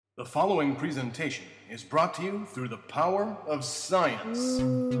The following presentation is brought to you through the power of science.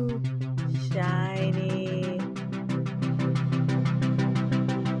 Ooh, shiny.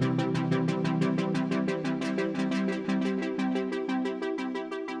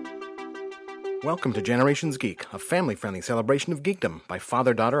 Welcome to Generations Geek, a family-friendly celebration of geekdom by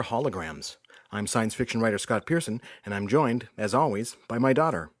father-daughter holograms. I'm science fiction writer Scott Pearson, and I'm joined, as always, by my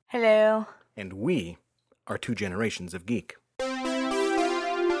daughter. Hello. And we are two generations of geek.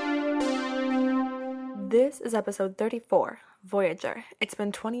 This is episode 34, Voyager. It's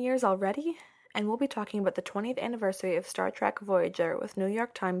been 20 years already, and we'll be talking about the 20th anniversary of Star Trek Voyager with New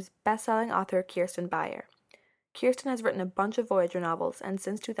York Times bestselling author Kirsten Beyer. Kirsten has written a bunch of Voyager novels, and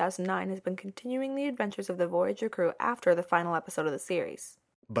since 2009 has been continuing the adventures of the Voyager crew after the final episode of the series.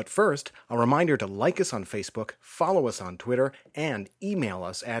 But first, a reminder to like us on Facebook, follow us on Twitter, and email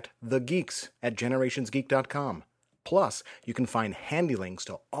us at thegeeks@generationsgeek.com. Plus, you can find handy links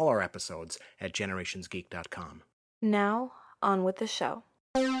to all our episodes at generationsgeek.com. Now, on with the show.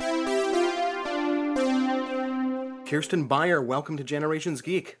 Kirsten Beyer, welcome to Generations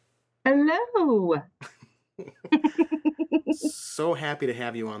Geek. Hello. So happy to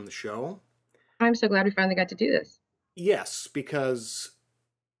have you on the show. I'm so glad we finally got to do this. Yes, because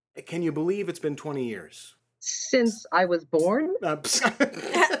can you believe it's been 20 years? Since I was born?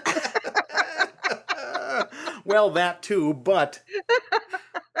 Well, that too, but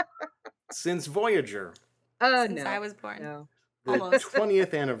since Voyager. Since I was born. No. The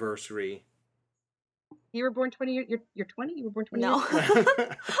 20th anniversary. You were born 20 years? You're 20? You were born 20 No. years?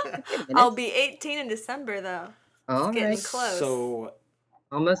 I'll be 18 in December, though. All It's getting right. close. So,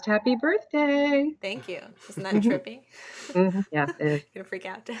 Almost happy birthday. Thank you. Isn't that trippy? Mhm. Yeah, it is. Gonna freak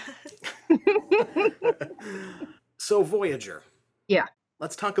out. so Voyager. Yeah.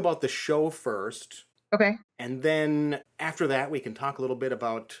 Let's talk about the show first. Okay. And then after that, we can talk a little bit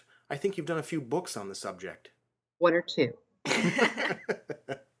about, I think you've done a few books on the subject. One or two. I've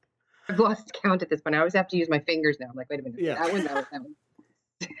lost count at this point. I always have to use my fingers now. I'm like, wait a minute. Yeah. That one.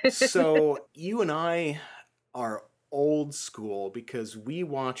 So you and I are old school because we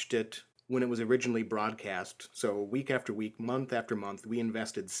watched it when it was originally broadcast. So week after week, month after month, we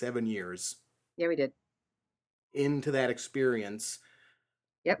invested 7 years Yeah, we did. into that experience.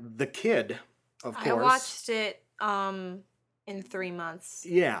 Yep. The kid, of course. I watched it in 3 months.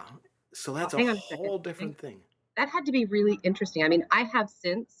 Yeah. So that's hang a on a second. whole different thing. That had to be really interesting. I mean, I have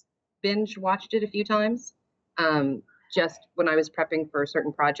since binge watched it a few times, just when I was prepping for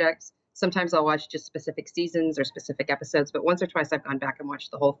certain projects. Sometimes I'll watch just specific seasons or specific episodes, but once or twice I've gone back and watched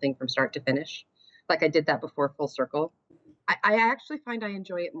the whole thing from start to finish. Like I did that before Full Circle. I actually find I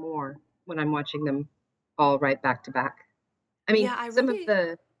enjoy it more when I'm watching them all right back to back. I mean,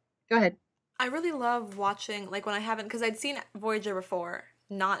 Yeah, Go ahead. I really love watching, like when I haven't, because I'd seen Voyager before,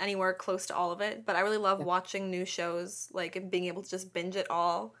 not anywhere close to all of it, but I really love watching new shows, like, and being able to just binge it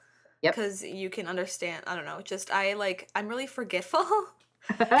all. Yep. Because you can understand, I don't know, I'm really forgetful.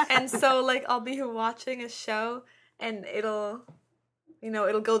 And so, like, I'll be watching a show, and it'll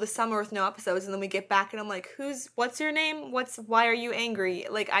go the summer with no episodes, and then we get back, and I'm like, what's your name? Why are you angry?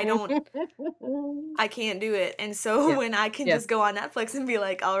 Like, I can't do it. And so when I can just go on Netflix and be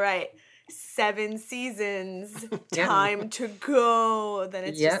like, all right, 7 seasons, time to go, then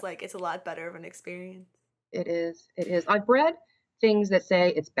it's just like, it's a lot better of an experience. It is. I've read things that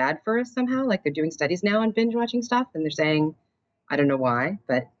say it's bad for us somehow, like they're doing studies now on binge watching stuff, and they're saying, I don't know why,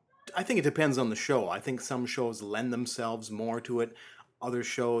 but I think it depends on the show. I think some shows lend themselves more to it, other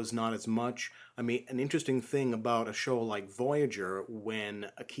shows not as much. I mean, an interesting thing about a show like Voyager,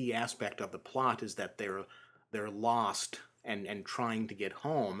 when a key aspect of the plot is that they're lost and trying to get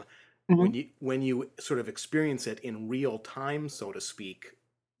home, when you sort of experience it in real time, so to speak,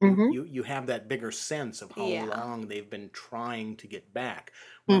 you have that bigger sense of how long they've been trying to get back.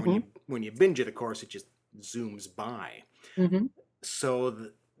 Where when you binge it, of course, it just zooms by.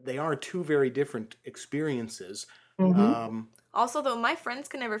 So they are two very different experiences. Also, though, my friends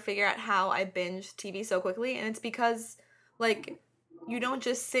can never figure out how I binge TV so quickly, and it's because, like, you don't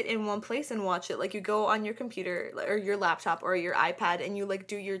just sit in one place and watch it. Like, you go on your computer or your laptop or your iPad and you, like,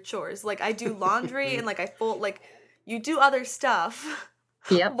 do your chores. Like, I do laundry and, like, you do other stuff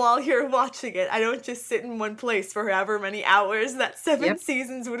while you're watching it. I don't just sit in one place for however many hours that 7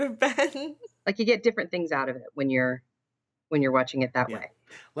 seasons would have been. Like, you get different things out of it when you're watching it that way.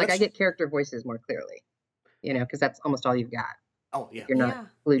 Like I get character voices more clearly, because that's almost all you've got. Oh, yeah. You're not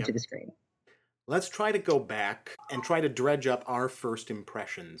glued to the screen. Let's try to go back and try to dredge up our first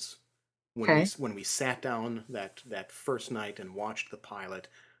impressions when we sat down that first night and watched the pilot.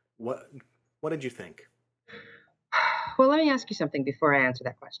 What did you think? Well, let me ask you something before I answer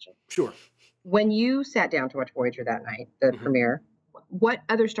that question. Sure. When you sat down to watch Voyager that night, the Mhm. premiere, what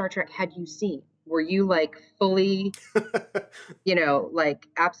other Star Trek had you seen? Were you like fully, like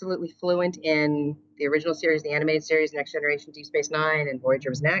absolutely fluent in the original series, the animated series, Next Generation, Deep Space Nine, and Voyager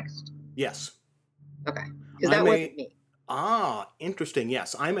was next? Yes. Okay. Because that wasn't me. Interesting.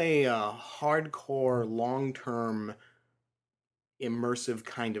 Yes, I'm a hardcore, long-term, immersive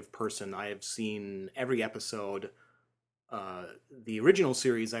kind of person. I have seen every episode. The original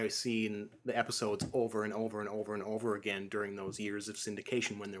series, I've seen the episodes over and over and over and over again during those years of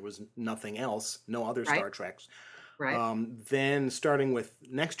syndication when there was nothing else, no other Right. Star Treks. Right. Then starting with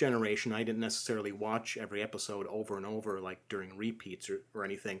Next Generation, I didn't necessarily watch every episode over and over like during repeats or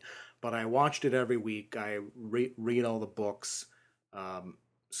anything, but I watched it every week. I read all the books.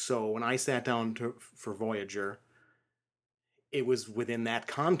 So when I sat down for Voyager, it was within that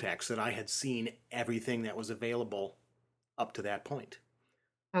context that I had seen everything that was available up to that point.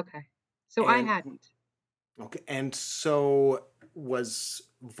 Okay. So I And hadn't. okay, and so was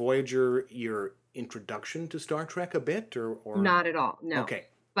Voyager your introduction to Star Trek a bit, or Not at all. No. okay?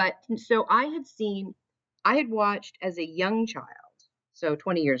 But so I had watched as a young child, so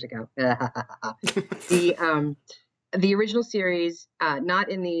 20 years ago, the the original series, not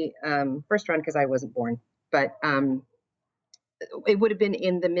in the first run because I wasn't born, but it would have been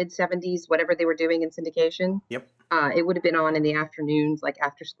in the mid 70s, whatever they were doing in syndication. Yep. It would have been on in the afternoons, like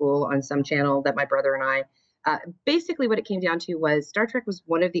after school on some channel that my brother and I. Basically, what it came down to was Star Trek was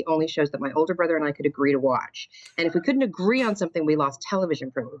one of the only shows that my older brother and I could agree to watch. And if we couldn't agree on something, we lost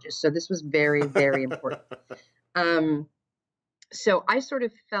television privileges. So this was very, very important. So I sort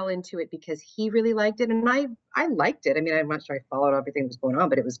of fell into it because he really liked it, and I liked it. I mean, I'm not sure I followed everything that was going on,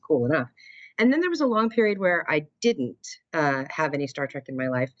 but it was cool enough. And then there was a long period where I didn't have any Star Trek in my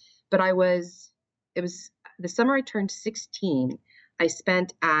life, but it was the summer I turned 16. I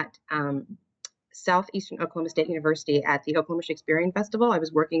spent at Southeastern Oklahoma State University at the Oklahoma Shakespearean Festival. I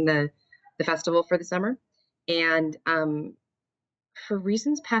was working the festival for the summer, and for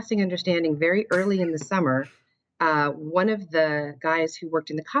reasons passing understanding, very early in the summer, one of the guys who worked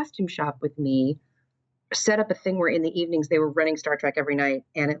in the costume shop with me set up a thing where in the evenings they were running Star Trek every night,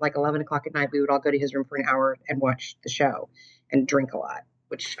 and at like 11 o'clock at night we would all go to his room for an hour and watch the show and drink a lot,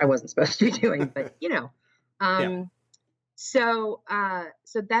 which I wasn't supposed to be doing, but Yeah. So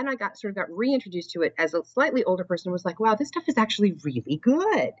then I got reintroduced to it as a slightly older person and was like, wow, this stuff is actually really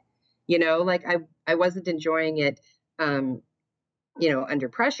good. Like I wasn't enjoying it under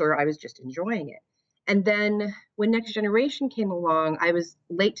pressure. I was just enjoying it. And then when Next Generation came along, I was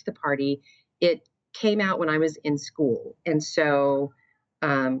late to the party. It came out when I was in school. And so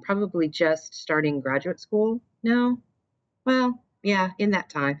probably just starting graduate school. No, well, yeah, in that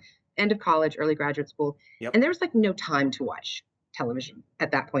time, end of college, early graduate school. Yep. And there was like no time to watch television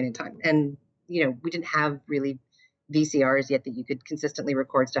at that point in time. And, we didn't have really VCRs yet that you could consistently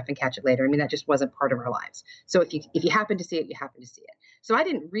record stuff and catch it later. I mean, that just wasn't part of our lives. So if you happen to see it, you happen to see it. So I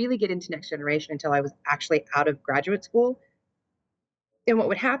didn't really get into Next Generation until I was actually out of graduate school. And what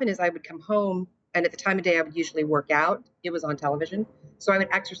would happen is I would come home, and at the time of day I would usually work out. It was on television. So I would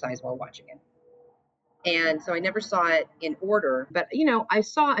exercise while watching it. And so I never saw it in order, but I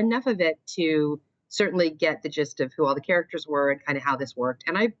saw enough of it to certainly get the gist of who all the characters were and kind of how this worked.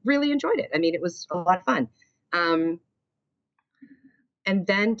 And I really enjoyed it. I mean, it was a lot of fun. And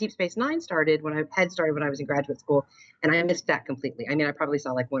then Deep Space Nine started when I was in graduate school, and I missed that completely. I mean, I probably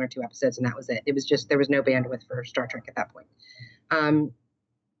saw like one or two episodes, and that was it. It was just there was no bandwidth for Star Trek at that point.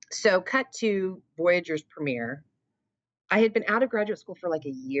 So cut to Voyager's premiere. I had been out of graduate school for like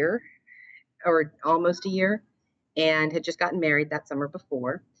a year or almost a year, and had just gotten married that summer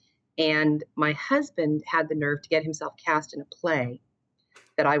before. And my husband had the nerve to get himself cast in a play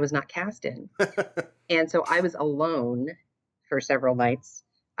that I was not cast in. And so I was alone for several nights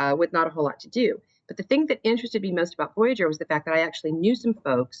with not a whole lot to do. But the thing that interested me most about Voyager was the fact that I actually knew some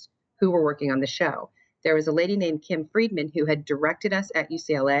folks who were working on the show. There was a lady named Kim Friedman who had directed us at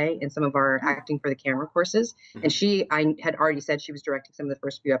UCLA in some of our acting for the camera courses. Mhm. And I had already said she was directing some of the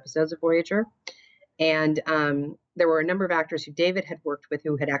first few episodes of Voyager. And there were a number of actors who David had worked with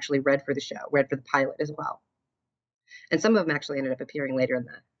who had actually read for the pilot as well. And some of them actually ended up appearing later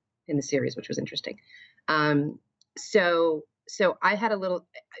in the series, which was interesting. So I had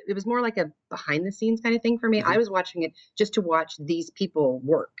it was more like a behind the scenes kind of thing for me. Mm-hmm. I was watching it just to watch these people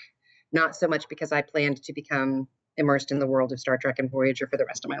work, not so much because I planned to become immersed in the world of Star Trek and Voyager for the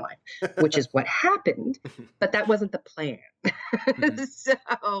rest of my life, which is what happened, but that wasn't the plan.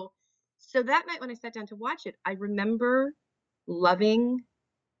 Mm-hmm. So that night when I sat down to watch it, I remember loving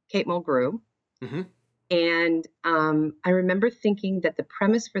Kate Mulgrew. Mm-hmm. And I remember thinking that the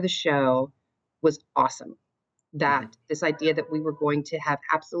premise for the show was awesome. That this idea that we were going to have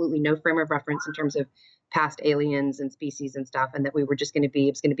absolutely no frame of reference in terms of past aliens and species and stuff, and that we were just going to be,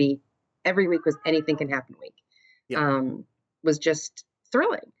 it was going to be every week was anything can happen week, was just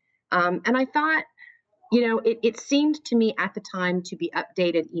thrilling. And I thought, it seemed to me at the time to be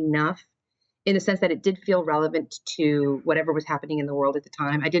updated enough in the sense that it did feel relevant to whatever was happening in the world at the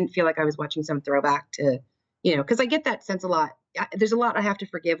time. I didn't feel like I was watching some throwback to, because I get that sense a lot. There's a lot I have to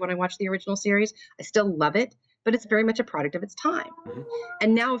forgive when I watch the original series. I still love it, but it's very much a product of its time.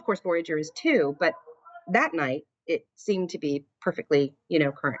 And now, of course, Voyager is too, but that night it seemed to be perfectly,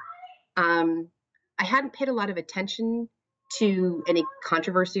 current. I hadn't paid a lot of attention to any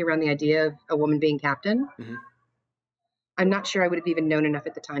controversy around the idea of a woman being captain. I'm not sure I would have even known enough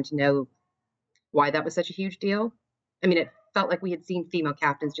at the time to know why that was such a huge deal. I mean, it felt like we had seen female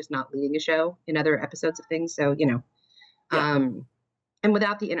captains just not leading a show in other episodes of things. So, and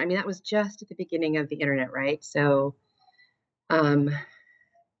without the, I mean, that was just at the beginning of the internet, right? So,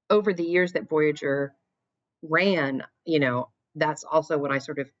 over the years that Voyager ran, that's also when I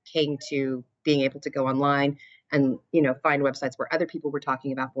sort of came to being able to go online and, find websites where other people were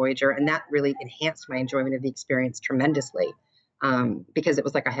talking about Voyager. And that really enhanced my enjoyment of the experience tremendously. Because it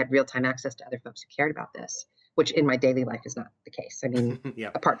was like I had real-time access to other folks who cared about this, which in my daily life is not the case. I mean,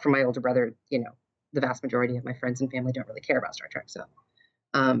 apart from my older brother, the vast majority of my friends and family don't really care about Star Trek. So,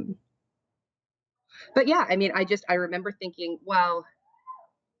 but yeah, I mean, I remember thinking, well,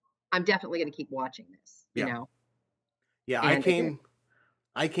 I'm definitely going to keep watching this, Yeah, And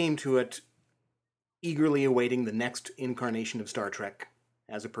I came to it eagerly awaiting the next incarnation of Star Trek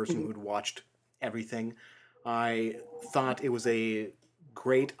as a person who'd watched everything. I thought it was a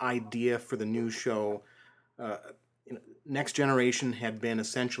great idea for the new show. Next Generation had been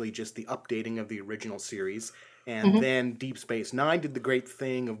essentially just the updating of the original series, and then Deep Space Nine did the great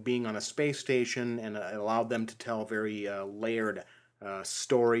thing of being on a space station, and it allowed them to tell very layered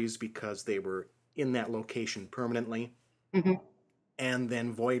stories because they were in that location permanently. And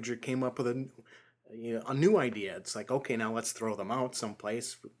then Voyager came up with a new idea. It's like, okay, now let's throw them out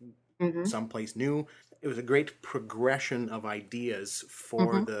someplace new. It was a great progression of ideas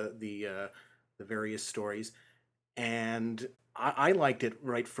for the various stories, and I liked it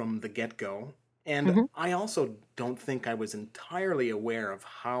right from the get-go. And I also don't think I was entirely aware of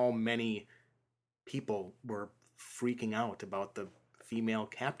how many people were freaking out about the female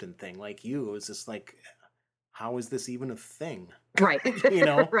captain thing. Like you, it was just like, how is this even a thing? Right.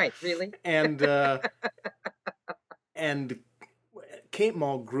 Right. Really. And Kate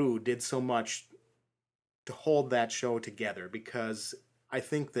Mulgrew did so much to hold that show together, because I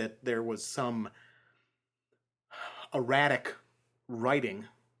think that there was some erratic writing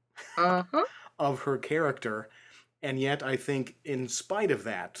of her character, and yet I think in spite of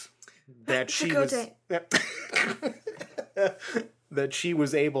that she was that she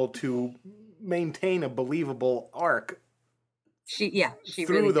was able to maintain a believable arc. She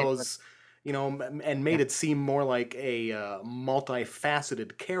through really those, and made it seem more like a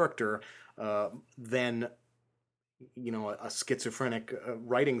multifaceted character than a schizophrenic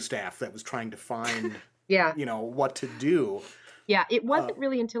writing staff that was trying to find what to do. Yeah, it wasn't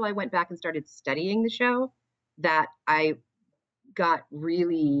really until I went back and started studying the show that I got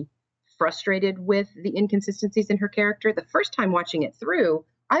really frustrated with the inconsistencies in her character. The first time watching it through,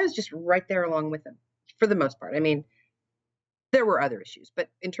 I was just right there along with them for the most part. I mean, there were other issues, but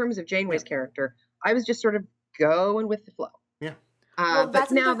in terms of Janeway's character, I was just sort of going with the flow. Yeah. Well, but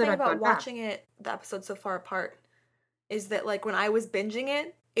that's now the thing that I've about gone back, watching the episodes so far apart, is that like when I was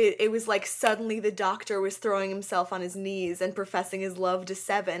binging it was like suddenly the Doctor was throwing himself on his knees and professing his love to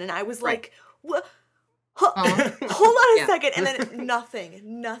Seven, and I was like, what? Hold on a second, and then nothing,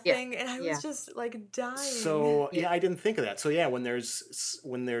 and I was just like dying. So I didn't think of that. So when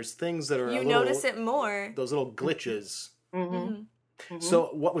there's things that are you notice it more, those little glitches.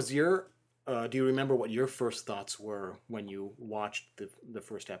 So what was your do you remember what your first thoughts were when you watched the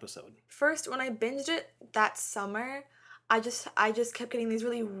first episode? First, when I binged it that summer, I just kept getting these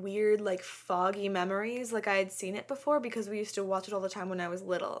really weird, like, foggy memories, like I had seen it before because we used to watch it all the time when I was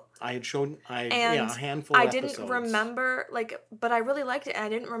little. I had shown a handful I of episodes. didn't remember, like, but I really liked it, and I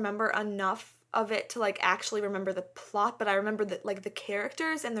didn't remember enough of it to, like, actually remember the plot, but I remember that, like, the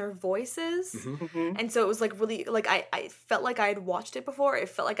characters and their voices, and so it was, like, really, like, I felt like I had watched it before. It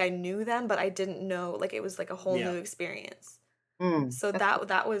felt like I knew them, but I didn't know, like, it was, like, a whole new experience. So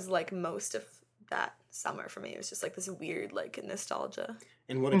that was, like, most of that summer for me. It was just like this weird, like, nostalgia.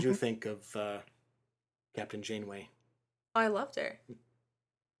 And what did you think of Captain Janeway? I loved her.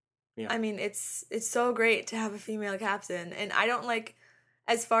 Yeah. I mean, it's so great to have a female captain, and I don't like,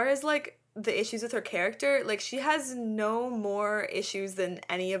 as far as like the issues with her character, like she has no more issues than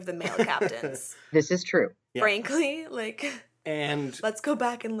any of the male captains. This is true. Yeah. Frankly, like And let's go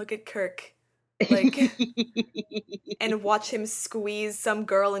back and look at Kirk, like, and watch him squeeze some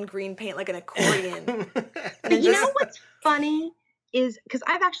girl in green paint like an accordion. And then You just know what's funny is because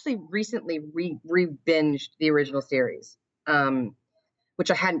I've actually recently re-binged the original series,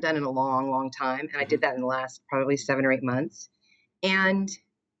 which I hadn't done in a long, long time, and I did that in the last probably 7 or 8 months. And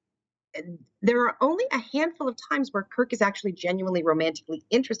there are only a handful of times where Kirk is actually genuinely romantically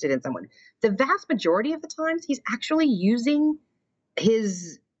interested in someone. The vast majority of the times, he's actually using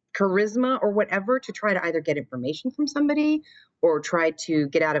his charisma or whatever to try to either get information from somebody or try to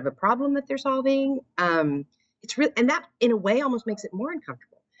get out of a problem that they're solving. It's really, and that in a way almost makes it more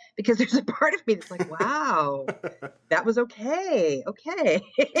uncomfortable because there's a part of me that's like, wow, that was okay.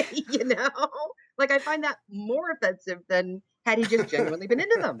 You know, like I find that more offensive than had he just genuinely been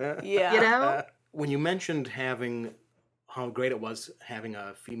into them. yeah. You know? When you mentioned having how great it was having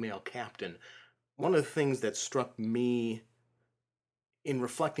a female captain, one of the things that struck me in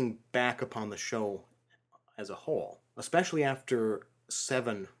reflecting back upon the show as a whole, especially after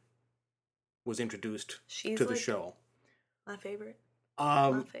Seven was introduced She's to the like show, my favorite. My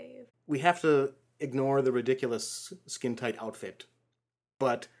um, fave. we have to ignore the ridiculous skin-tight outfit.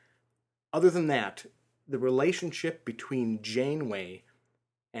 But other than that, the relationship between Janeway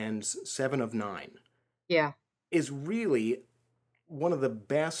and Seven of Nine Yeah. is really one of the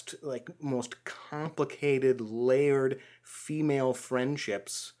best, like, most complicated, layered female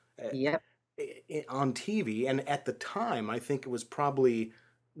friendships Yep. on TV. And at the time, I think it was probably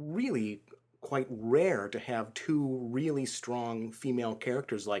really quite rare to have two really strong female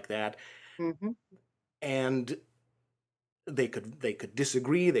characters like that. Hmm. And they could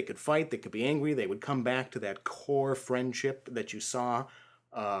disagree, they could fight, they could be angry, they would come back to that core friendship that you saw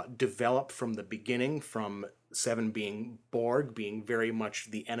develop from the beginning, from Seven being Borg, being very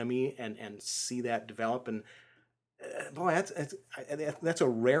much the enemy, and see that develop. And boy, that's a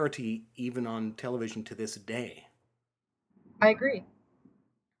rarity even on television to this day. I agree.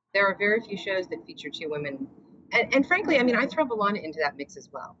 There are very few shows that feature two women. And frankly, I mean, I throw B'Elanna into that mix as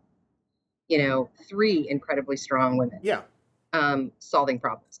well. You know, 3 incredibly strong women Yeah. solving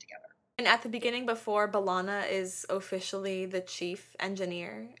problems together. And at the beginning, before B'Elanna is officially the chief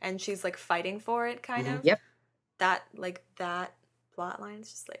engineer, and she's like fighting for it, kind Mhm. of. Yep. That plot line is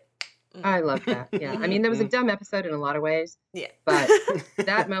just like. I love that. Yeah. I mean, there was a dumb episode in a lot of ways, Yeah. but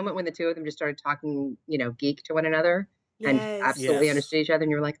that moment when the two of them just started talking, you know, geek to one another and Yes. absolutely Yes. understood each other,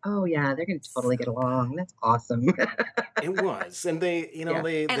 and you're like, oh yeah, they're going to totally get along. That's awesome. It was, and they, you know,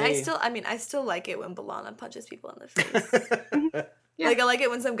 Yeah. And I still like it when B'Elanna punches people in the face. Yeah. Like I like it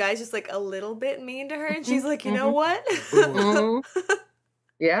when some guy's just like a little bit mean to her, and she's like, you know what? Mhm.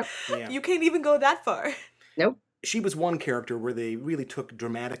 Yep. Yeah. You can't even go that far. Nope. She was one character where they really took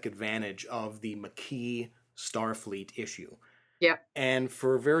dramatic advantage of the McKee Starfleet issue. Yeah. And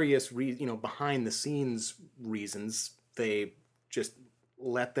for various behind the scenes reasons, they just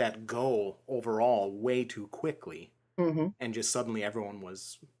let that go overall way too quickly, Hmm. and just suddenly everyone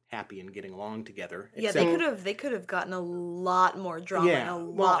was happy and getting along together. Yeah, except- they could have gotten a lot more drama and a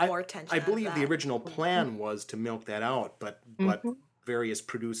lot more tension. I out of believe the that. original plan was to milk that out, but Mhm. various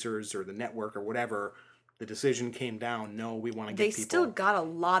producers or the network or whatever, the decision came down. No, we want to get They people. still got a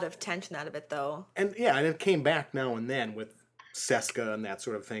lot of tension out of it, though. And yeah, and it came back now and then with Seska and that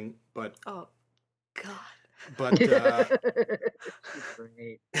sort of thing. But Oh, God. She's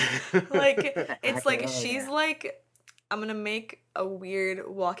great. Like it's like Oh, she's yeah. like, I'm gonna make a weird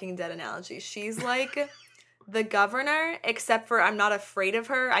Walking Dead analogy. She's like the governor, except for I'm not afraid of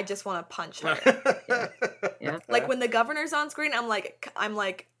her. I just want to punch her. Yeah. Like when the governor's on screen, I'm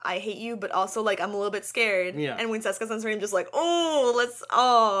like I hate you, but also like I'm a little bit scared. Yeah. And when Seska's on screen, I'm just like, let's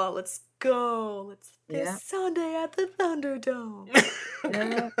go. Let's this Yeah. Sunday at the Thunderdome.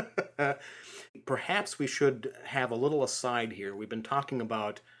 Yeah. Perhaps we should have a little aside here. We've been talking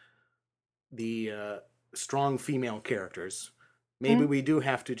about the strong female characters. Maybe we do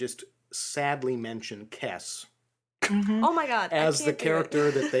have to just sadly mention Kes Oh my God! as I the can't do it.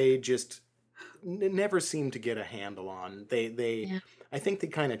 character that they just never seem to get a handle on. Yeah. I think they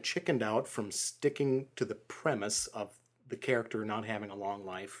kind of chickened out from sticking to the premise of the character not having a long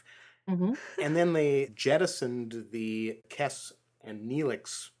life. Mhm. And then they jettisoned the Kes and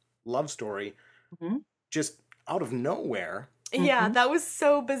Neelix love story Mhm. just out of nowhere. Yeah, that was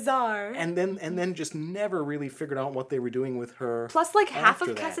so bizarre. and then just never really figured out what they were doing with her. Plus, like, half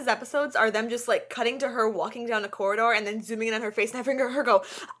after of that. Kessa's episodes are them just, like, cutting to her walking down a corridor and then zooming in on her face and having her go,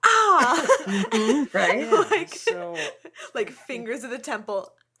 ah! Right? Yeah, like, so like, fingers of the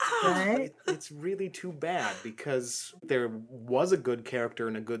temple. Ah! Right? it's really too bad because there was a good character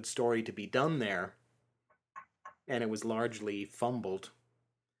and a good story to be done there, and it was largely fumbled.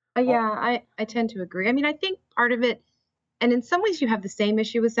 Yeah, I tend to agree. I mean, I think part of it, and in some ways you have the same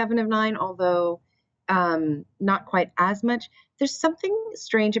issue with Seven of Nine, although not quite as much. There's something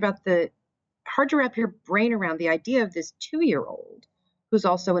strange about hard to wrap your brain around the idea of this 2-year-old who's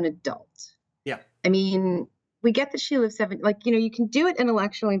also an adult. Yeah. I mean, we get that she lives like, you can do it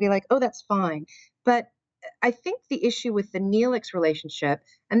intellectually and be like, oh, that's fine. But I think the issue with the Neelix relationship,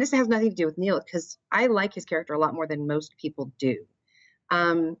 and this has nothing to do with Neelix, because I like his character a lot more than most people do.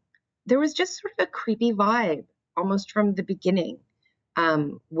 There was just sort of a creepy vibe almost from the beginning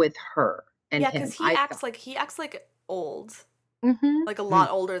with her and Yeah, him. because he acts like old, Mm-hmm. like a lot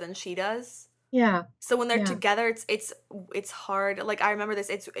older than she does. Yeah. So when they're Yeah. together, it's hard. Like, I remember this.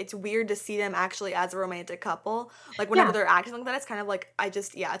 It's weird to see them actually as a romantic couple. Like, whenever Yeah. they're acting like that, it's kind of like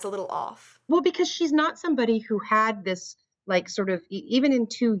it's a little off. Well, because she's not somebody who had this, like, sort of, even in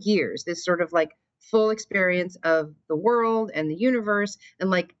 2 years, this sort of like full experience of the world and the universe, and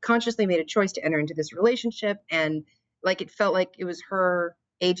like consciously made a choice to enter into this relationship. And like, it felt like it was her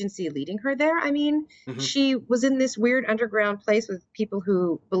agency leading her there. I mean, Mhm. she was in this weird underground place with people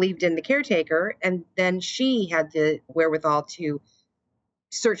who believed in the caretaker. And then she had the wherewithal to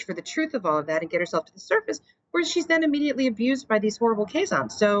search for the truth of all of that and get herself to the surface, where she's then immediately abused by these horrible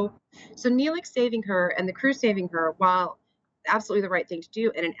Kazons. So Neelix saving her and the crew saving her, while absolutely the right thing to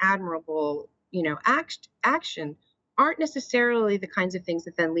do and an admirable, action, aren't necessarily the kinds of things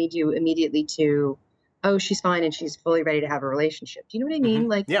that then lead you immediately to, oh, she's fine and she's fully ready to have a relationship. Do you know what I mean?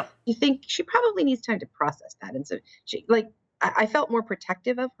 Like, Yeah. you think she probably needs time to process that. And so she, like, I felt more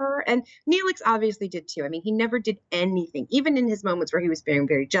protective of her, and Neelix obviously did too. I mean, he never did anything, even in his moments where he was feeling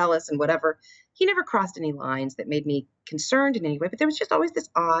very jealous and whatever. He never crossed any lines that made me concerned in any way. But there was just always this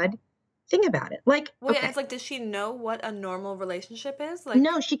odd thing about it. Like, Well, yeah, okay, it's like, does she know what a normal relationship is? Like,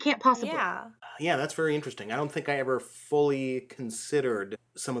 no, she can't possibly. yeah. Yeah, that's very interesting. I don't think I ever fully considered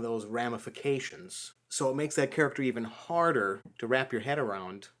some of those ramifications. So it makes that character even harder to wrap your head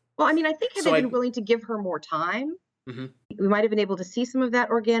around. Well, I mean, I think had So they I- been willing to give her more time, Mhm. we might have been able to see some of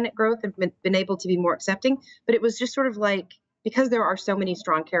that organic growth and been able to be more accepting. But it was just sort of like, because there are so many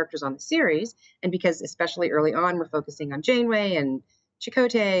strong characters on the series, and because especially early on we're focusing on Janeway and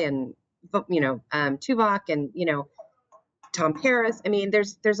Chakotay and Tuvok and Tom Paris. I mean,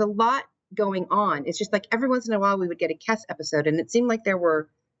 there's a lot going on. It's just like every once in a while we would get a Kess episode, and it seemed like there were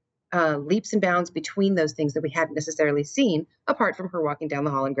leaps and bounds between those things that we hadn't necessarily seen, apart from her walking down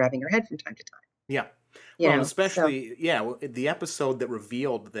the hall and grabbing her head from time to time. Yeah. You Well, know, and especially, the episode that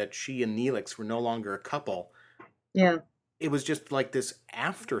revealed that she and Neelix were no longer a couple, yeah. it was just like this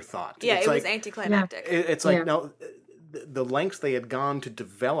afterthought. Yeah, It's it was like, anticlimactic. it's like, Yeah. no, the lengths they had gone to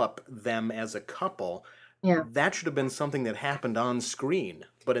develop them as a couple, Yeah. that should have been something that happened on screen.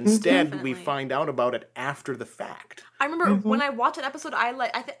 But instead, we Definitely. find out about it after the fact. I remember when I watched an episode, I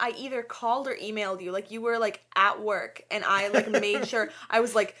either called or emailed you, like you were like at work, and I like made sure I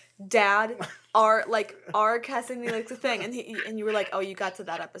was like, Dad, are Kess and Neelix a thing? And you were like, oh, you got to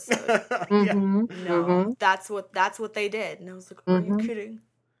that episode. Yeah. No, that's what they did, and I was like, are you kidding?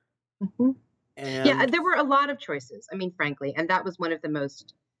 And Yeah, there were a lot of choices. I mean, frankly, and that was one of the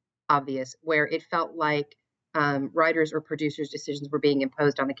most obvious, where it felt like writers or producers' decisions were being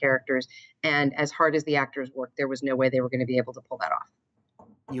imposed on the characters, and as hard as the actors worked, there was no way they were going to be able to pull that off.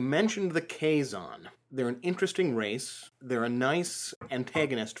 you mentioned the Kazon. They're an interesting race. They're a nice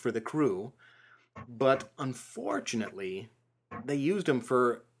antagonist for the crew. But unfortunately, they used them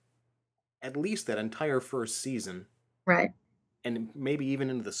for at least that entire first season, Right. and maybe even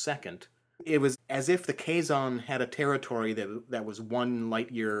into the second. It was as if the Kazon had a territory that was 1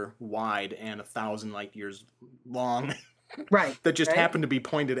 light year wide and 1,000 light years long, Right. that just right? happened to be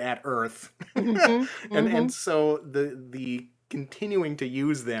pointed at Earth. Mhm, And so the continuing to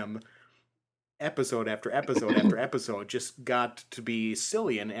use them episode after episode after episode just got to be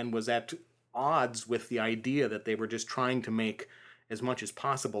silly and was at odds with the idea that they were just trying to make as much as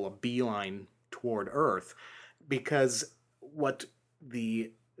possible a beeline toward Earth, because what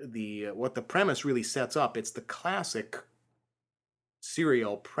the premise really sets up, it's the classic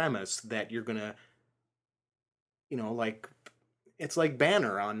serial premise that you're gonna, like It's like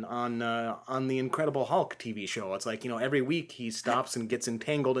Banner on the Incredible Hulk TV show. It's like, every week he stops and gets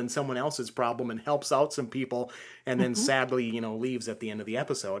entangled in someone else's problem and helps out some people, and then sadly, leaves at the end of the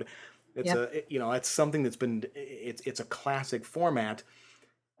episode. It's it's something that's been it's a classic format,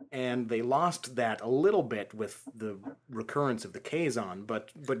 and they lost that a little bit with the recurrence of the Kazon,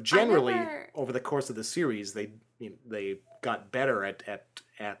 but generally over the course of the series they got better at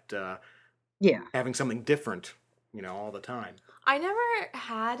having something different, all the time. I never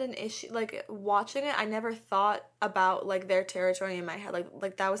had an issue, like, watching it, I never thought about, like, their territory in my head.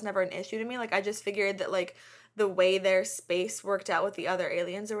 Like that was never an issue to me. Like, I just figured that, like, the way their space worked out with the other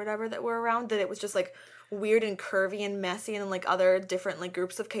aliens or whatever that were around, that it was just, like, weird and curvy and messy, and then, like, other different, like,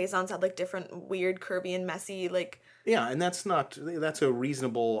 groups of Kazons had, like, different weird, curvy, and messy, like... Yeah, and that's a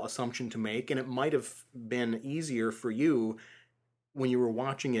reasonable assumption to make, and it might have been easier for you when you were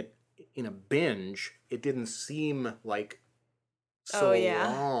watching it in a binge. It didn't seem like so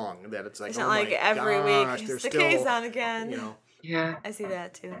long that it's like, it's not like every week it's the Kazon again. Yeah, I see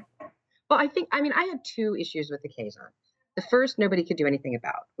that too. Well, I had two issues with the Kazon. The first, nobody could do anything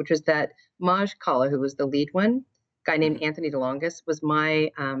about, which was that Maj Kala, who was the lead one, guy named Anthony DeLongis, was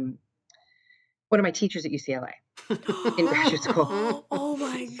my one of my teachers at UCLA in graduate school. Oh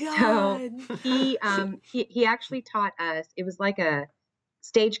my god! So he actually taught us. It was like a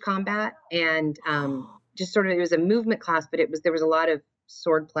stage combat, and just sort of, it was a movement class, but there was a lot of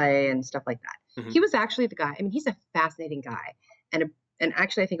sword play and stuff like that. He was actually the guy. I mean, he's a fascinating guy, and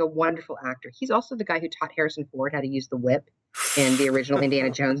actually I think a wonderful actor. He's also the guy who taught Harrison Ford how to use the whip in the original Indiana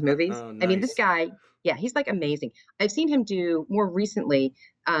Jones movies. Oh, nice. I mean, this guy, he's like amazing. I've seen him do more recently.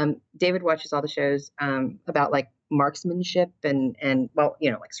 David watches all the shows about like marksmanship and well,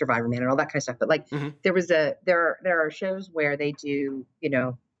 like Survivor Man and all that kind of stuff. But like there are shows where they do,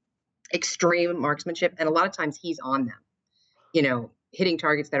 extreme marksmanship, and a lot of times he's on them, hitting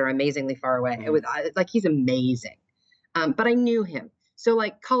targets that are amazingly far away. It was like, he's amazing. But I knew him. So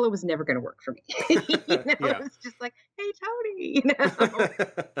like Kala was never going to work for me. It was just like, hey, Tony,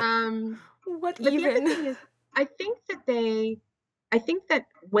 What but even? the other thing is, I think that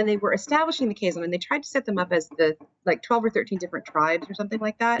when they were establishing the Kazon, and they tried to set them up as the like 12 or 13 different tribes or something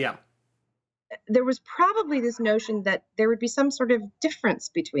like that. Yeah. There was probably this notion that there would be some sort of difference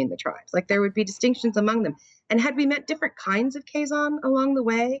between the tribes, like there would be distinctions among them. And had we met different kinds of Kazon along the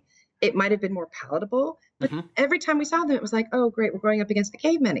way, it might have been more palatable. But every time we saw them, it was like, oh, great, we're going up against the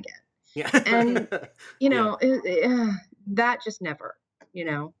cavemen again. Yeah. And, that just never,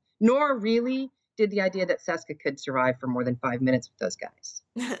 nor really did the idea that Seska could survive for more than 5 minutes with those guys.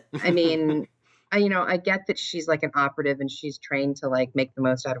 I mean, I get that she's like an operative and she's trained to like make the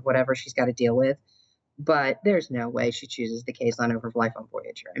most out of whatever she's got to deal with, but there's no way she chooses the Kazon over life on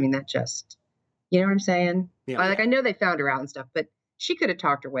Voyager. I mean, that just, you know what I'm saying? Yeah. Like, I know they found her out and stuff, but she could have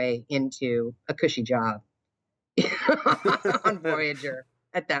talked her way into a cushy job on Voyager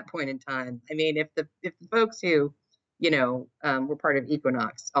at that point in time. I mean, if the folks who, were part of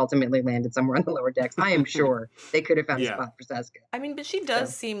Equinox ultimately landed somewhere on the lower decks, I am sure they could have found a spot for Seska. I mean, but she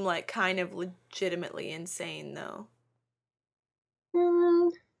does seem like kind of legitimately insane, though.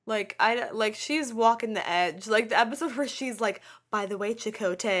 Like, she's walking the edge. Like, the episode where she's like, by the way,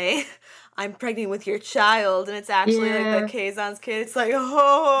 Chakotay, I'm pregnant with your child, and it's actually, like, the Kazon's kid. It's like,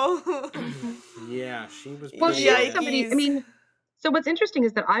 oh. Yeah, she was... Well, she was somebody... I mean, so what's interesting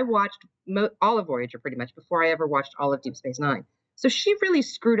is that I watched all of Voyager pretty much before I ever watched all of Deep Space Nine. So she really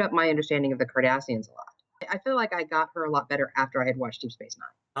screwed up my understanding of the Cardassians a lot. I feel like I got her a lot better after I had watched Deep Space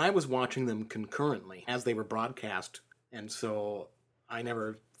Nine. I was watching them concurrently as they were broadcast, and so I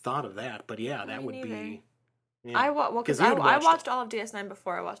never thought of that. But yeah, that would be... Yeah. I watched all of DS9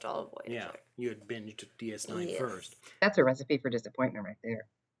 before I watched all of Voyager. Yeah, you had binged DS9 first. That's a recipe for disappointment right there.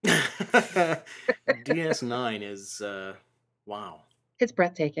 DS9 is, wow. It's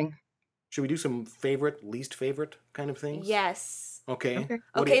breathtaking. Should we do some favorite, least favorite kind of things? Yes. Okay.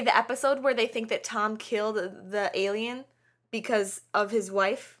 Okay, the episode where they think that Tom killed the alien because of his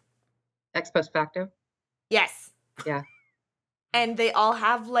wife. Ex post facto? Yes. Yeah. And they all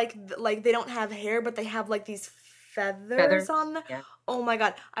have, like they don't have hair, but they have, like, these feathers on them. Yeah. Oh, my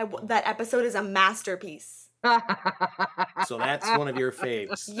God. that episode is a masterpiece. So that's one of your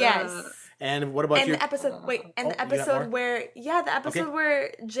faves. Yes. And what about the episode where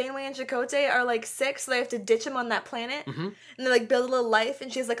where Janeway and Chakotay are, like, sick, so they have to ditch him on that planet. And they, like, build a little life,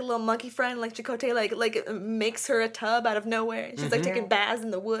 and she has, like, a little monkey friend, like Chakotay, like makes her a tub out of nowhere, and she's like taking baths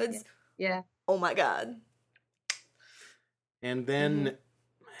in the woods. Yeah. Oh my God. And then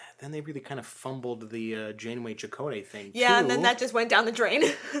they really kind of fumbled the Janeway Chakotay thing. Yeah, too. and then that just went down the drain.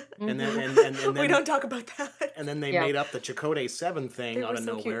 and then we don't talk about that. and then they Yeah. made up the Chakotay 7 thing They out were of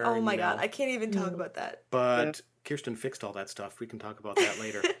so cute. nowhere. Oh and, my you god, know, I can't even talk about that. but Kirsten fixed all that stuff. We can talk about that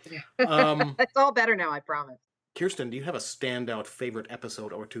later. Yeah. Um, It's all better now, I promise. Kirsten, do you have a standout favorite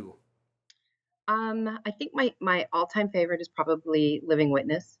episode or two? I think my all-time favorite is probably Living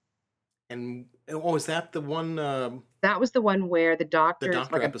Witness. And is that the one? That was the one where the doctor's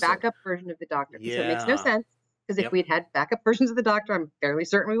doctor like a episode. backup version of the doctor. So it makes no Yeah. sense because if Yep. we'd had backup versions of the doctor, I'm fairly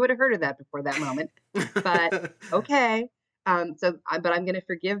certain we would have heard of that before that moment. But okay. But I'm going to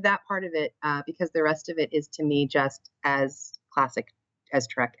forgive that part of it because the rest of it is to me just as classic as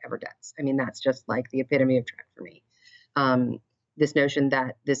Trek ever gets. I mean, that's just like the epitome of Trek for me. This notion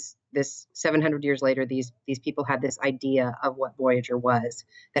that this 700 years later, these people had this idea of what Voyager was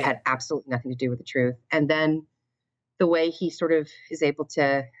that had absolutely nothing to do with the truth, and then the way he sort of is able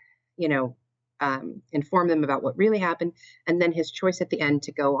to, you know, inform them about what really happened, and then his choice at the end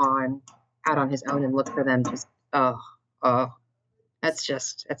to go out on his own and look for them. Just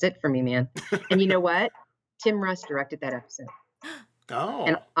that's it for me, man. And you know what? Tim Russ directed that episode,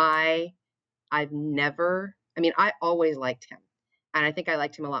 and Oh, I've never. I mean, I always liked him. And I think I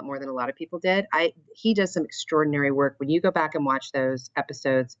liked him a lot more than a lot of people did. He does some extraordinary work when you go back and watch those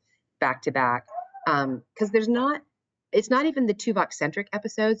episodes back to back. Because it's not even the Tuvok centric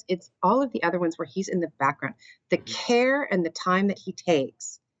episodes. It's all of the other ones where he's in the background. The care and the time that he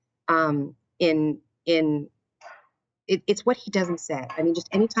takes it's what he doesn't say. I mean, just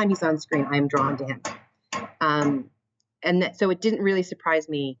anytime he's on screen, I am drawn to him. So it didn't really surprise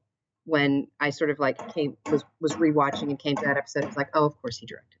me when I sort of like was rewatching and came to that episode. It was like, oh, of course he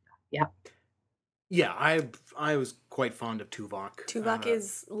directed that. Yeah. yeah. I was quite fond of Tuvok. Tuvok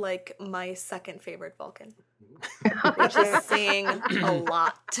is like my second favorite Vulcan, which is saying a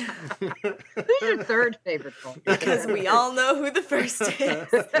lot. Who's your third favorite Vulcan? Because we all know who the first is.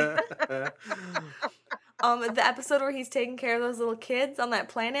 The episode where he's taking care of those little kids on that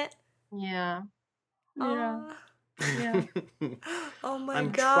planet. Yeah. Aw. Yeah. Oh my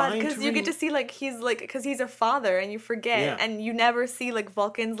I'm god, trying because to you get to see like because he's a father and you forget Yeah. and you never see like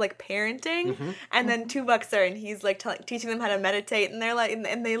Vulcans like parenting and then Tuvok's there and he's like teaching them how to meditate and they're like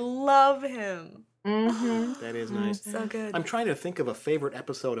and they love him. Mm-hmm. That is nice. So good. I'm trying to think of a favorite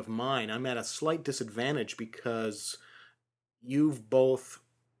episode of mine. I'm at a slight disadvantage because you've both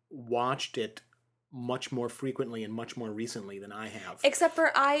watched it much more frequently and much more recently than I have. Except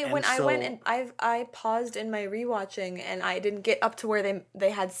for when I went so- and I paused in my rewatching and I didn't get up to where they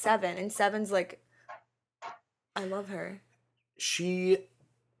had 7 and 7's like I love her. She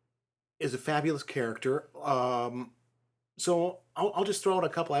is a fabulous character. So I'll just throw out a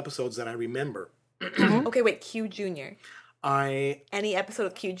couple episodes that I remember. Okay, wait, Q Jr. Any episode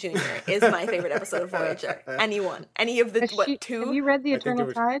of Q Jr. is my favorite episode of Voyager. Anyone. Any of the two? Have you read The I think there Eternal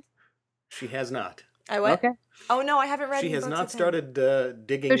was- Tide? She has not. I what? Okay. Oh no, I haven't read. She any has books not of him. started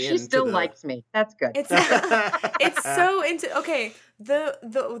digging So into she still the... likes me. That's good. It's it's so into okay.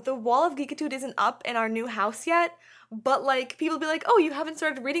 The wall of geekitude isn't up in our new house yet, but like people be like, oh, you haven't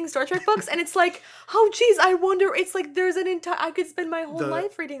started reading Star Trek books, and it's like, oh geez, I wonder. It's like there's an entire. I could spend my whole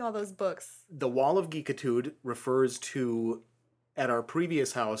life reading all those books. The Wall of Geekitude refers to, at our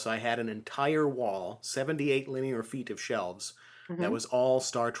previous house, I had an entire wall, 78 linear feet of shelves, that was all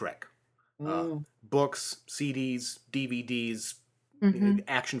Star Trek. Books, CDs, DVDs,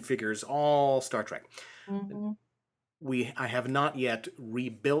 action figures, all Star Trek. I have not yet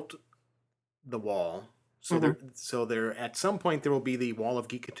rebuilt the wall, so there at some point there will be the Wall of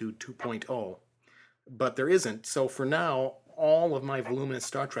Geekitude 2.0, but there isn't. So for now, all of my voluminous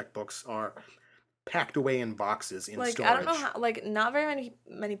Star Trek books are packed away in boxes in Like storage. I don't know how. Like not very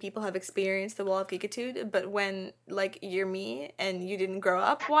many people have experienced the wall of geekitude, but when like you're me and you didn't grow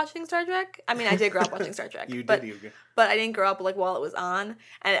up watching Star Trek. I mean, I did grow up watching Star Trek. You but, did, you. But I didn't grow up like while it was on,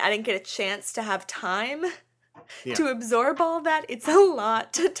 and I didn't get a chance to have time to absorb all that. It's a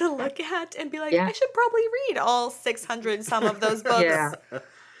lot to look at and be like, I should probably read all 600 some of those books. Yeah.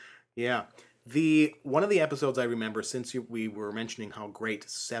 Yeah. One of the episodes I remember, since we were mentioning how great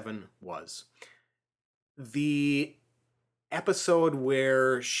 7 was, the episode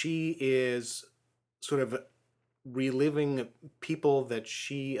where she is sort of reliving people that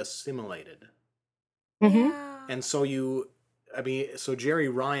she assimilated. Yeah. And so so Jerry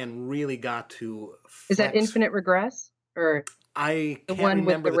Ryan really got to Is that flex- Infinite Regress? Or I the can't one with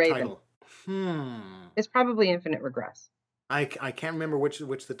remember the the Raven? title. It's probably Infinite Regress. I can't remember which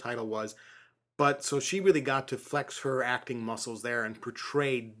the title was, but so she really got to flex her acting muscles there and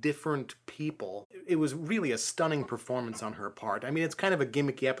portray different people. It was really a stunning performance on her part. I mean, it's kind of a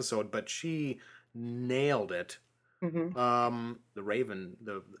gimmicky episode, but she nailed it. The Raven,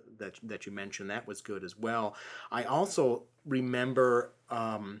 that you mentioned, that was good as well. I also remember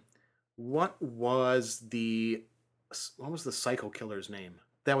what was the psycho killer's name?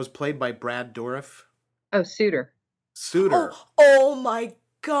 That was played by Brad Dourif. Oh, Suitor. Suitor. Oh my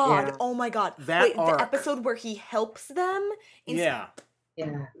god! Yeah. Oh my god! That Wait, arc. the episode where he helps them. Yeah.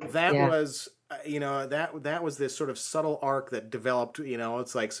 Yeah. That Yeah. was, that was this sort of subtle arc that developed.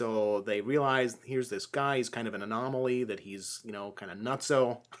 It's like, so they realized here's this guy. He's kind of an anomaly. That he's kind of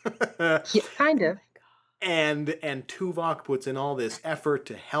nutso. Yeah, kind of. And Tuvok puts in all this effort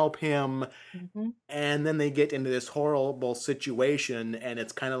to help him, and then they get into this horrible situation, and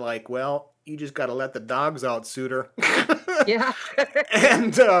it's kind of like, well, you just got to let the dogs out, Suitor. Yeah.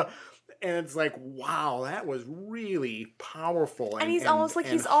 And it's like, wow, that was really powerful. And he's almost like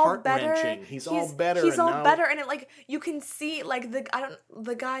he's all better. He's all better. He's and all now better, and you can see like the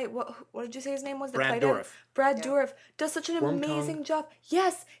guy. What did you say his name was? Brad Dourif. Brad Dourif does such an Wormtongue. amazing job.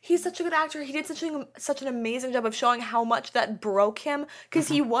 Yes, he's such a good actor. He did such an amazing job of showing how much that broke him, because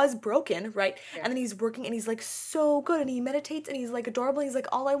he was broken, right? Yeah. And then he's working, and he's like so good, and he meditates, and he's like adorable. He's like,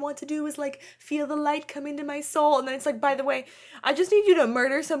 all I want to do is like feel the light come into my soul, and then it's like, by the way, I just need you to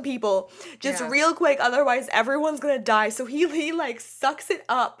murder some people, just real quick, otherwise everyone's gonna die. So he like sucks it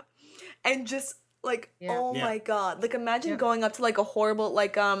up, and just like, oh my god, like imagine going up to like a horrible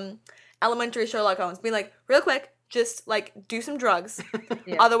like elementary Sherlock Holmes, being like, real quick, just like do some drugs,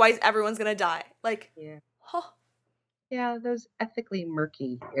 otherwise everyone's gonna die. Like, Yeah, those ethically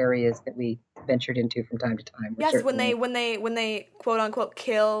murky areas that we ventured into from time to time. were yes, when certainly- they quote unquote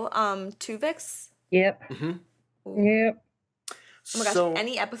kill Tuvix. Yep. Yep. Oh my gosh, So,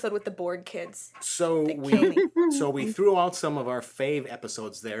 any episode with the bored kids. so They kill me. we threw out some of our fave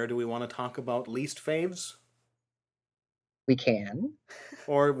episodes there. Do we want to talk about least faves? We can.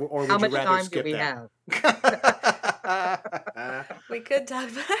 Or would How you much rather time do skip we that? have? We could talk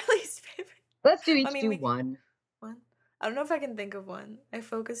about our least favorite Let's do each I mean, do we- one. one. I don't know if I can think of one. I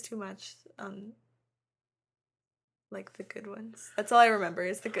focus too much on like the good ones. That's all I remember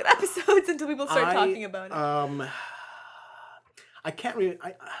is the good episodes until people start talking about it. I can't really.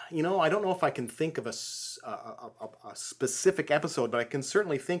 I don't know if I can think of a specific episode, but I can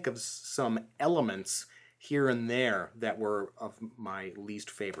certainly think of some elements here and there that were of my least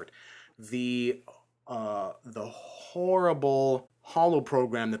favorite. The horrible holo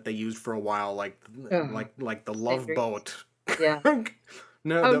program that they used for a while, like the Love Sacred. Boat. Yeah.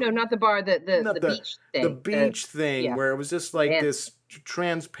 No, No, not the bar. The beach thing. the beach thing, yeah. where it was just like Yeah. this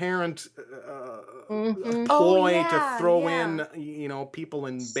transparent Mhm. ploy Oh, to yeah, throw yeah. in, people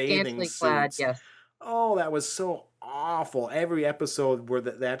in bathing Scantily suits. clad. Yes. Oh, that was so awful. Every episode where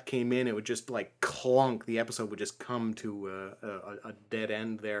that came in, it would just like clunk. The episode would just come to a dead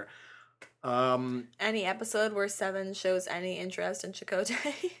end there. Any episode where Seven shows any interest in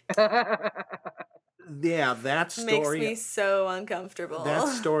Chakotay Yeah, that makes story. me so uncomfortable. That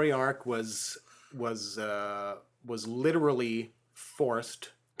story arc was literally forced.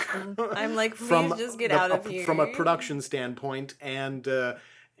 I'm like, please just get out of here. From a production standpoint, and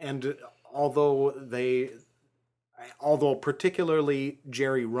although particularly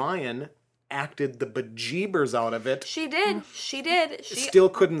Jerry Ryan acted the bejeebers out of it, She did. She still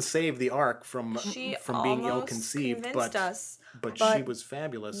couldn't save the arc from being almost ill-conceived. convinced But us, but she but was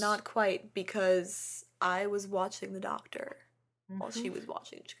fabulous. not quite, because I was watching The Doctor while Mm-hmm. she was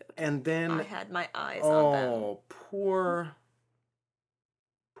watching Chakotay. And then I had my eyes on them. oh, poor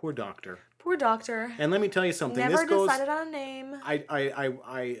Doctor. Poor Doctor. And let me tell you something. Never this goes. decided on a name.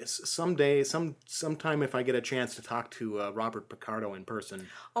 Sometime if I get a chance to talk to Robert Picardo in person.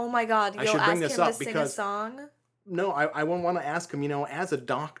 Oh my god, I you'll should ask bring him this to up sing a because- song? No, I won't want to ask him. As a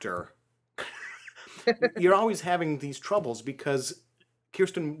doctor, you're always having these troubles because,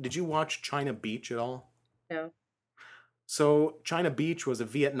 Kirsten, did you watch China Beach at all? No. So China Beach was a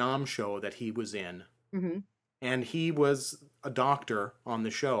Vietnam show that he was in, Mm-hmm. and he was a doctor on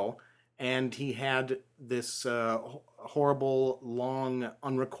the show, and he had this horrible, long,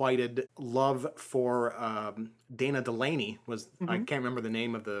 unrequited love for Dana Delaney. I can't remember the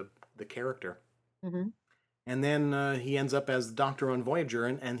name of the character. Mm-hmm. And then he ends up as the Doctor on Voyager,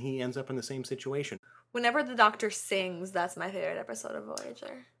 and he ends up in the same situation. Whenever the Doctor sings, that's my favorite episode of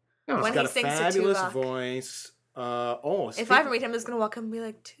Voyager. Oh. When He's got he a sings to fabulous Tuvok. voice. If I ever meet him, I'm just gonna walk up and be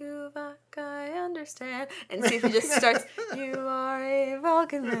like, Tuvok, I understand, and see if he just starts, you are a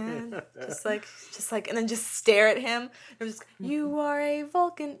Vulcan man, just like, and then just stare at him. I'm just, you are a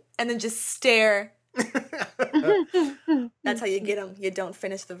Vulcan, and then just stare. That's how you get him. You don't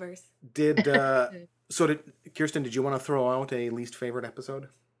finish the verse. Kirsten, did you want to throw out a least favorite episode?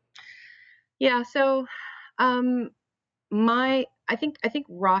 Yeah, so Um, I think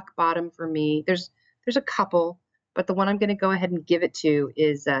rock bottom for me. There's a couple, but the one I'm going to go ahead and give it to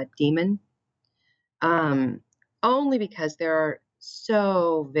is Demon. Um, Only because there are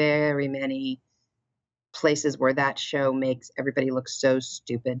so very many places where that show makes everybody look so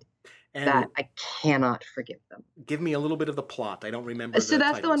stupid And that I cannot forgive them. give me a little bit of the plot. I don't remember So the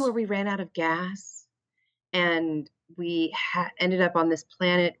that's the one titles. where we ran out of gas and we ended up on this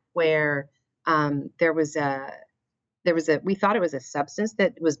planet where there was a we thought it was a substance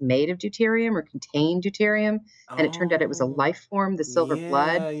that was made of deuterium or contained deuterium, and it turned out it was a Oh, life form, the silver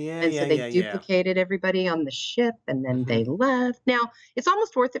blood. yeah, And so they yeah. duplicated everybody on the ship and then they left. Now, it's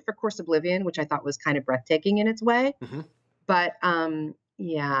almost worth it for Course Oblivion, which I thought was kind of breathtaking in its way. Mhm. But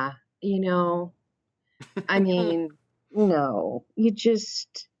yeah, I mean, no,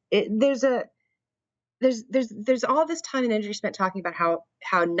 there's all this time and energy spent talking about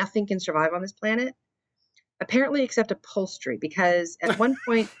how nothing can survive on this planet, apparently except upholstery, because at one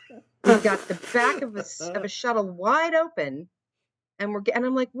point we've got the back of a shuttle wide open, and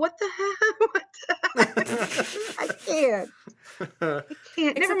I'm like, what the hell? What the heck? I can't.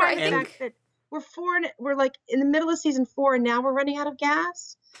 Except Never for, mind I the fact that we're like in the middle of season 4, and now we're running out of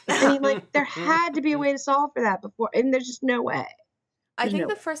gas. I mean, like, there had to be a way to solve for that before, and there's just no way. I There's think no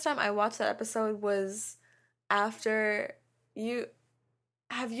the way. first time I watched that episode was after you.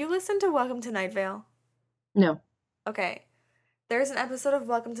 Have you listened to Welcome to Night Vale? No. Okay. There's an episode of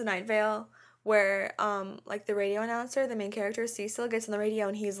Welcome to Night Vale where like the radio announcer, the main character Cecil, gets on the radio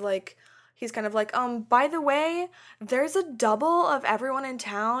and he's kind of like, by the way, there's a double of everyone in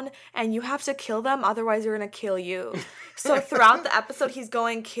town and you have to kill them, otherwise you're gonna kill you. So throughout the episode he's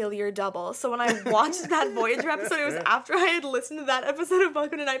going, kill your double. So when I watched that Voyager episode, it was after I had listened to that episode of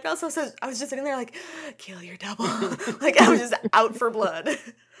Welcome to Night Vale, so I was just sitting there like, kill your double. Like I was just out for blood.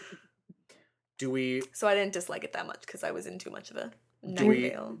 So I didn't dislike it that much because I was in too much of a Night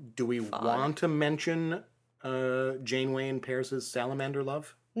Vale. Do we fog. want to mention Janeway and Paris' salamander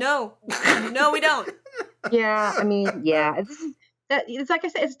love? No. No, we don't. Yeah, I mean, yeah. It's like I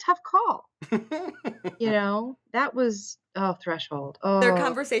said, it's a tough call. That was Threshold. Their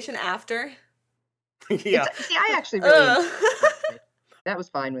conversation after. Yeah. See, I actually really enjoyed it. That was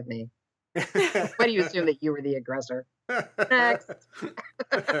fine with me. Why do you assume that you were the aggressor? Next.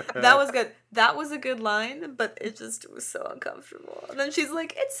 That was good. That was a good line, but it just was so uncomfortable. And then she's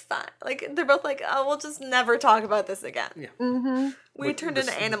like, it's fine. Like, they're both like, oh, we'll just never talk about this again. Yeah. Mm-hmm. We turned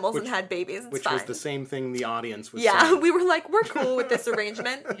into animals and had babies. It's which fine. was the same thing the audience was Yeah, saying. we were like, we're cool with this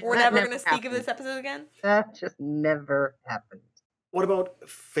arrangement. We're That never never going to speak of happened. this episode again. That just never happened. What about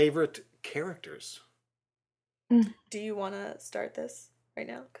favorite characters? Do you want to start this right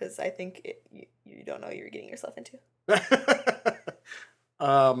now? Because I think you don't know what you're getting yourself into.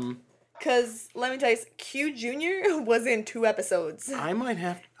 Because let me tell you, Q Jr. was in 2 episodes. I might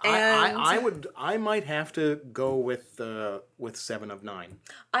have. And- I might have to go with 7 of 9.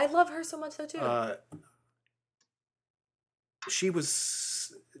 I love her so much though too.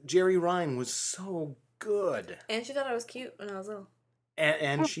 Jerry Ryan was so good, And she thought I was cute when I was little.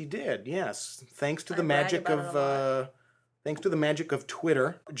 and she did. Yes, thanks to the I brag magic about it a of thanks to the magic of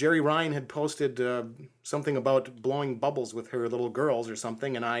Twitter. Jerry Ryan had posted something about blowing bubbles with her little girls or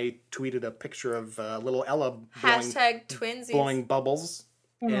something, and I tweeted a picture of little Ella Hashtag twinsies. blowing bubbles,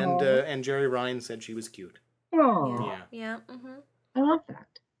 and Jerry Ryan said she was cute. Oh, Yeah. Yeah. Mm-hmm. I love that.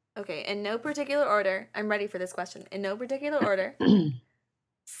 Okay, in no particular order. I'm ready for this question. In no particular order.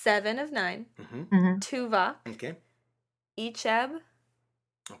 7 of 9. Mm-hmm. Tuvok. Okay. Icheb.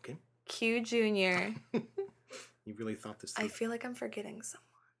 Okay. Q Jr. You really thought this I through. feel like I'm forgetting someone.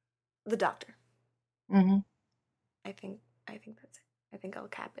 The Doctor. Mm-hmm. I think that's it. I think I'll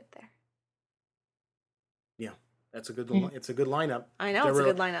cap it there. Yeah, that's a good. It's a good lineup. I know There it's a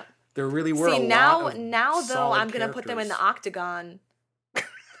were- good lineup. There really were. See, a now lot of though solid I'm gonna put them in the characters. octagon.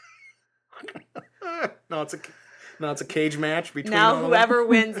 No, it's a cage match between. Now all of them. whoever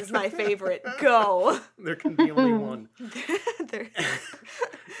wins is my favorite. Go. There can be only one. There-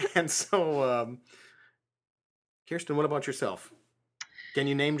 And so, Kirsten, what about yourself? Can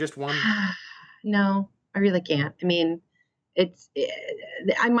you name just one? No, I really can't. I mean,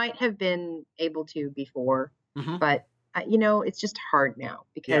 I might have been able to before, Mhm. but it's just hard now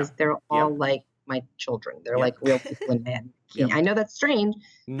because they're all like my children. They're Yeah. like real people in man. Yeah. I know that's strange,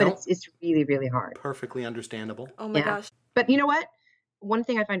 but No, it's really, really hard. perfectly understandable. oh my Yeah. gosh. But you know what? One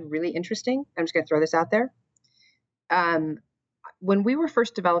thing I find really interesting, I'm just going to throw this out there. When we were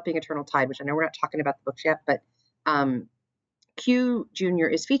first developing Eternal Tide, which I know we're not talking about the books yet, but Q Jr.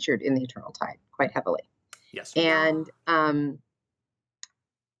 is featured in the Eternal Tide quite heavily. Yes. And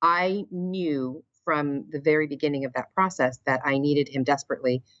I knew from the very beginning of that process that I needed him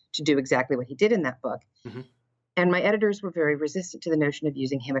desperately to do exactly what he did in that book. Mhm. And my editors were very resistant to the notion of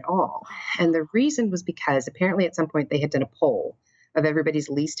using him at all. And the reason was because apparently at some point they had done a poll of everybody's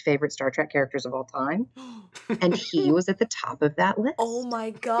least favorite Star Trek characters of all time. And he was at the top of that list. Oh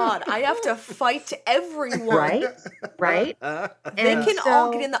my god, I have to fight everyone. Right? Right? They And can all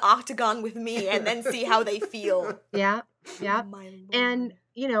so- get in the octagon with me and then see how they feel. Yeah. Yeah. My lord. And,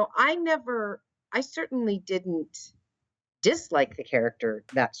 I certainly didn't dislike the character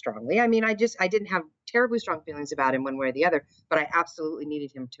that strongly. I mean, I didn't have terribly strong feelings about him one way or the other, but I absolutely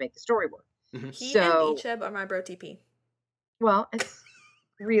needed him to make the story work. He So- and Icheb are my bro TP. Well, it's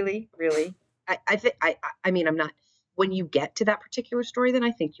really, really, I think, I mean, I'm not, when you get to that particular story, then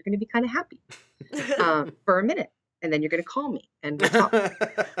I think you're going to be kind of happy for a minute. And then you're going to call me and we'll talk.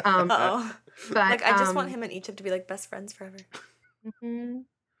 Uh-oh. But Like, I just want him and Icheb to be like best friends forever. mhm.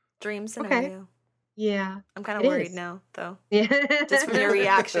 Dream Okay. scenario. Yeah. I'm kind of It worried is. now, though. Yeah. Just from your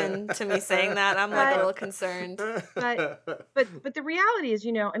reaction to me saying that, I'm like a But- little concerned. But the reality is,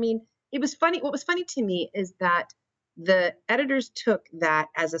 I mean, it was funny. What was funny to me is that the editors took that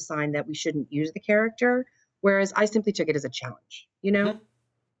as a sign that we shouldn't use the character, whereas I simply took it as a challenge. Mhm.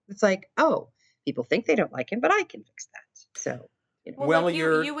 It's like, oh, people think they don't like him, but I can fix that. So, Well, like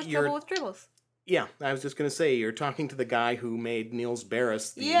you're- you with you're- trouble with dribbles. Yeah, I was just going to say, you're talking to the guy who made Niels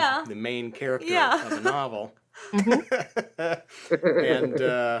Barris Yeah. the main character Yeah. of a novel. Mhm.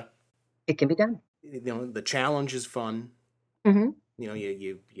 And, it can be done. the challenge is fun. Mhm.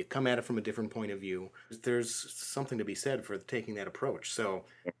 You come at it from a different point of view. There's something to be said for taking that approach. So,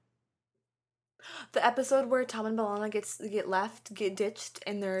 The episode where Tom and B'Elanna get ditched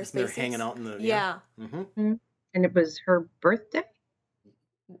in their they're space hanging suits. out in the... Yeah. Hmm. And it was her birthday.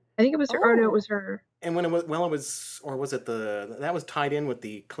 I think it was her. Oh no, Oh. it was her. And when it was, or was it that was tied in with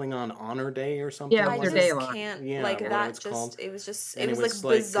the Klingon Honor Day or something? Yeah, it I was just their day long. can't Yeah, like or that. it's called. It was just And it it was was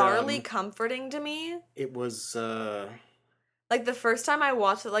like like, bizarrely comforting to me. It was... Like the first time I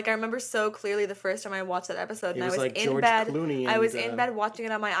watched it, like I remember so clearly the first time I watched that episode, It and was I was like in George bed. Clooney I was and, in bed watching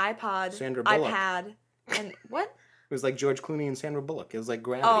it on my Sandra Bullock. iPad, and what? It was like George Clooney and Sandra Bullock. It was like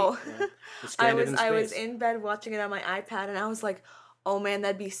Gravity. Oh, They're stranded I was space. in bed watching it on my iPad, and I was like, oh man,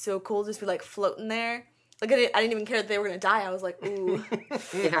 that'd be so cool, just be like floating there. Like I didn't even care that they were gonna die. I was like, ooh,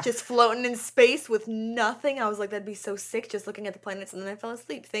 Yeah. just floating in space with nothing. I was like, that'd be so sick, just looking at the planets, and then I fell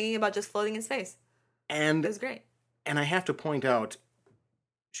asleep thinking about just floating in space. It And was great. I have to point out,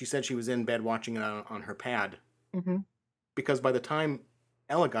 she said she was in bed watching it on her pad, Hmm. because by the time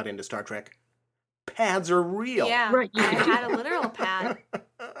Ella got into Star Trek, pads are real. Yeah, Right, you I could do had a literal pad.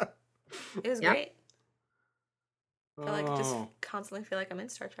 It was Yep. great. I feel like I just Oh. constantly feel like I'm in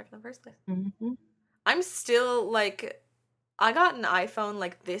Star Trek in the first place. Hmm. I'm still like, I got an iPhone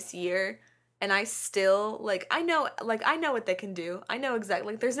like this year, and I still like I know what they can do. I know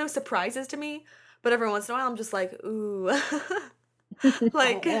exactly. Like, there's no surprises to me, but every once in a while I'm just like, ooh,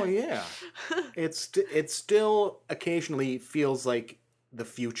 like Oh, yeah. It still occasionally feels like the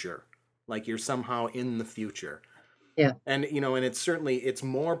future, like you're somehow in the future. Yeah. And and it's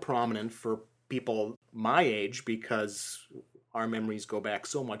more prominent for people my age because our memories go back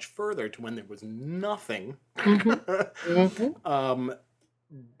so much further to when there was nothing. Hmm.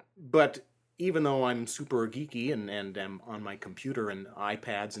 But even though I'm super geeky and am on my computer and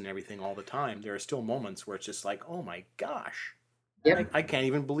iPads and everything all the time, there are still moments where it's just like, oh my gosh. Yep. I can't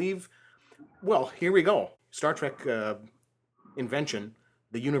even believe. Well, here we go. Star Trek invention,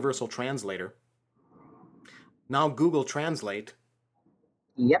 the Universal Translator. Now Google Translate.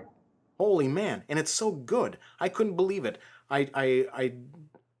 Yep. Holy man, and it's so good. I couldn't believe it. I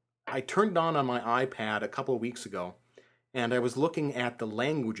turned it on my iPad a couple of weeks ago, and I was looking at the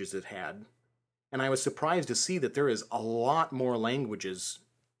languages it had, and I was surprised to see that there is a lot more languages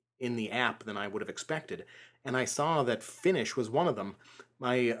in the app than I would have expected. And I saw that Finnish was one of them.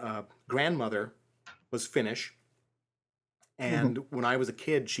 My grandmother was Finnish, and when I was a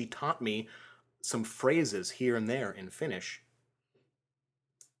kid, she taught me some phrases here and there in Finnish.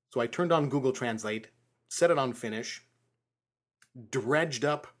 So I turned on Google Translate, set it on Finnish, dredged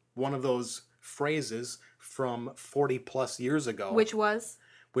up one of those phrases from 40 plus years ago, which was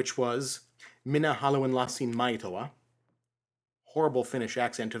Minä haluan lasin maitoa. Horrible Finnish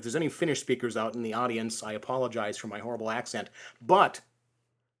accent. If there's any Finnish speakers out in the audience, I apologize for my horrible accent. But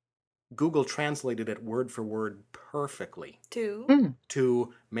Google translated it word for word perfectly two.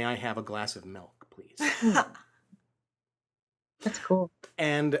 to, may I have a glass of milk, please? That's cool.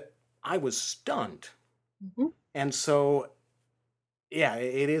 And I was stunned. Hmm. And so, yeah,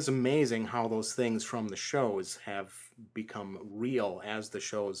 it is amazing how those things from the shows have become real as the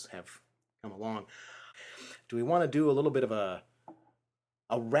shows have come along. Do we want to do a little bit of a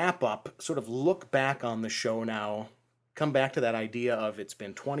wrap up, sort of look back on the show now, come back to that idea of it's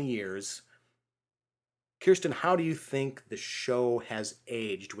been 20 years. Kirsten, how do you think the show has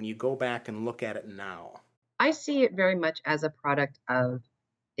aged when you go back and look at it now? I see it very much as a product of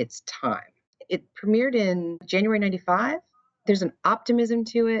its time. It premiered in January 95. There's an optimism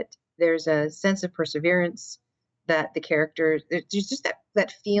to it. There's a sense of perseverance that the characters, there's just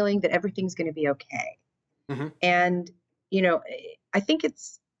that feeling that everything's going to be okay. Mm-hmm. And, I think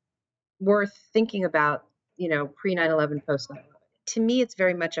it's worth thinking about, pre 9/11, post 9/11. To me, it's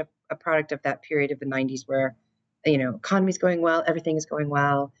very much a product of that period of the 90s where, economy's going well, everything is going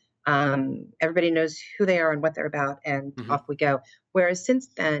well. Everybody knows who they are and what they're about, and Mhm. off we go. Whereas since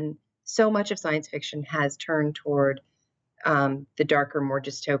then, so much of science fiction has turned toward the darker, more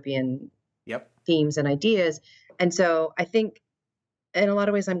dystopian Yep. themes and ideas. And so I think, in a lot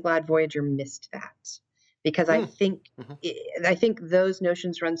of ways, I'm glad Voyager missed that, because I think Mhm. I think those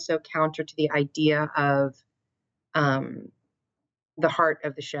notions run so counter to the idea of the heart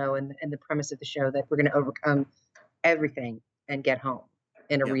of the show and the premise of the show, that we're going to overcome everything and get home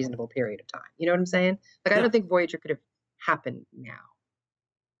in a Yeah. reasonable period of time. You know what I'm saying? Like, I Yeah. don't think Voyager could have happened now.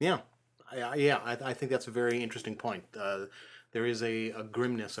 Yeah. I think that's a very interesting point. There is a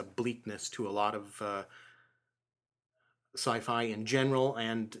grimness, a bleakness to a lot of sci-fi in general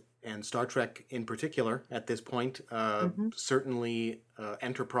and Star Trek in particular at this point. Mhm. Certainly,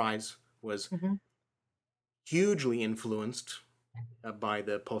 Enterprise was Mhm. hugely influenced by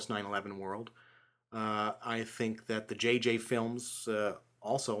the post 9/11 world. I think that the JJ films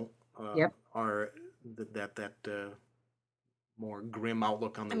also Yep. are that more grim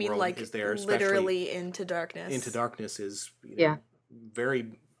outlook on the I mean, world like is there, especially literally Into Darkness. Into Darkness is Yeah.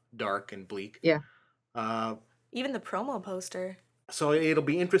 very dark and bleak. Yeah. Even the promo poster. So it'll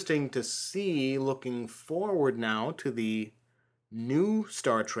be interesting to see, looking forward now to the new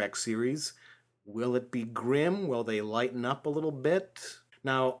Star Trek series. Will it be grim? Will they lighten up a little bit?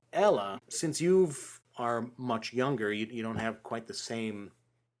 Now, Ella, since you are much younger, you don't have quite the same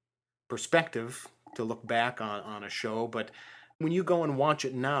perspective to look back on a show, but when you go and watch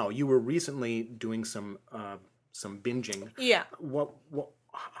it now, you were recently doing some binging. Yeah.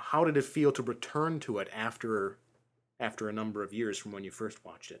 How did it feel to return to it after a number of years from when you first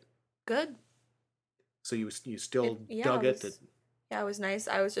watched it? Good. So you still Yeah, dug it it? was- Yeah, it was nice.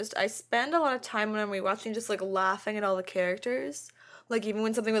 I spend a lot of time when I'm rewatching just like laughing at all the characters. Like, even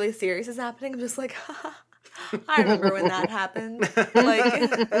when something really serious is happening, I'm just like, I remember when that happened.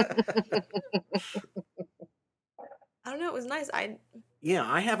 Like, I don't know, it was nice. Yeah,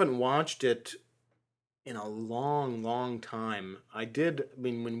 I haven't watched it in a long, long time. I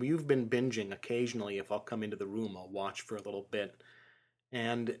mean, when you've been binging, occasionally, if I'll come into the room, I'll watch for a little bit.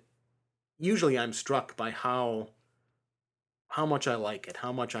 And usually I'm struck by how much I like it,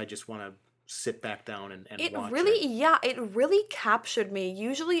 how much I just want to sit back down and It watch really, it. yeah, it really captured me.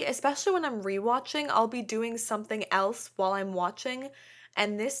 Usually, especially when I'm rewatching, I'll be doing something else while I'm watching.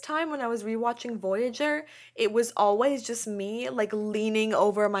 And this time when I was rewatching Voyager, it was always just me, like, leaning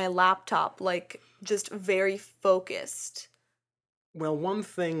over my laptop, like, just very focused. Well, one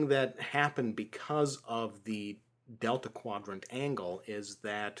thing that happened because of the Delta Quadrant angle is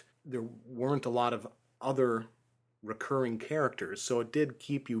that there weren't a lot of other recurring characters, so it did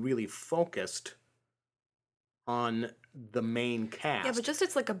keep you really focused on the main cast. Yeah, but just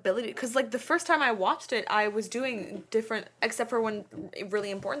its, like, ability, because, like, the first time I watched it, I was doing different, except for when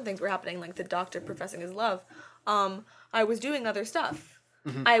really important things were happening, like the doctor professing his love, I was doing other stuff.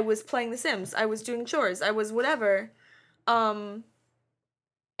 Mhm. I was playing The Sims, I was doing chores, I was whatever, and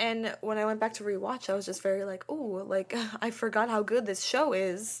when I went back to rewatch, I was just very like, ooh, like, I forgot how good this show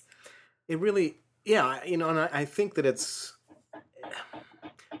is. It really, yeah, and I think that it's,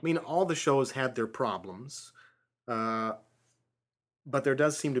 I mean, all the shows had their problems, but there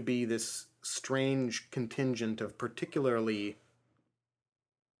does seem to be this strange contingent of particularly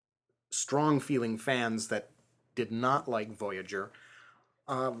strong feeling fans that did not like Voyager.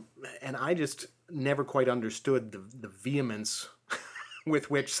 And I just never quite understood the vehemence with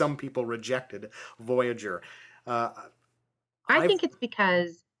which some people rejected Voyager. I think it's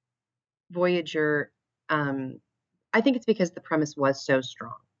because Voyager, I think it's because the premise was so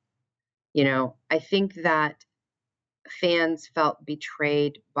strong. I think that fans felt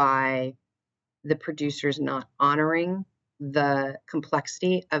betrayed by the producers not honoring the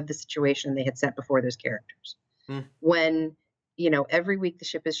complexity of the situation they had set before those characters. When, every week the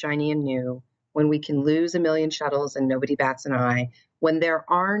ship is shiny and new, when we can lose a million shuttles and nobody bats an eye, when there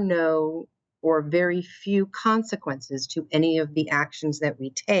are no or very few consequences to any of the actions that we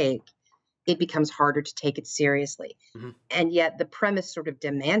take, it becomes harder to take it seriously. Mhm. And yet the premise sort of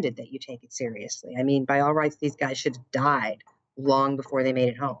demanded that you take it seriously. I mean, by all rights, these guys should have died long before they made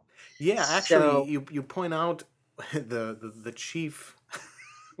it home. Yeah, actually, So, you point out the chief.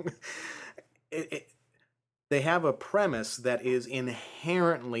 it, they have a premise that is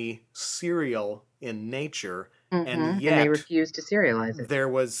inherently serial in nature, and and they yet refuse to serialize it. there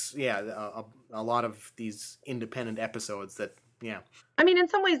was a lot of these independent episodes that I mean, in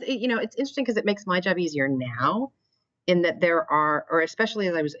some ways, it's interesting because it makes my job easier now in that there are, or especially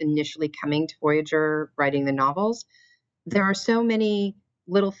as I was initially coming to Voyager writing the novels, there are so many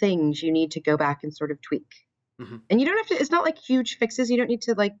little things you need to go back and sort of tweak. Mhm. And you don't have to, it's not like huge fixes. You don't need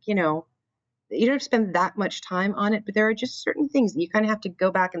to you don't have to spend that much time on it, but there are just certain things that you kind of have to go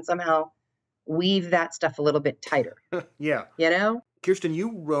back and somehow weave that stuff a little bit tighter, Yeah. you know? Kirsten,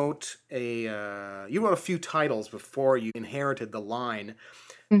 you wrote a few titles before you inherited the line.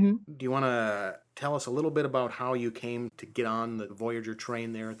 Mm-hmm. Do you want to tell us a little bit about how you came to get on the Voyager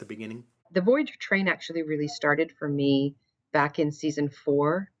train there at the beginning? The Voyager train actually really started for me back in season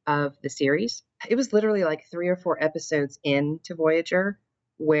 4 of the series. It was literally like 3 or 4 episodes into Voyager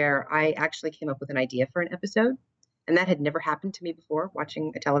where I actually came up with an idea for an episode. And that had never happened to me before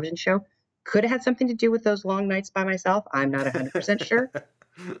watching a television show. Could have had something to do with those long nights by myself. I'm not 100% sure.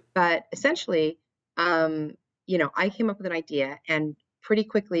 But essentially, I came up with an idea and pretty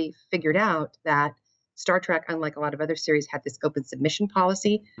quickly figured out that Star Trek, unlike a lot of other series, had this open submission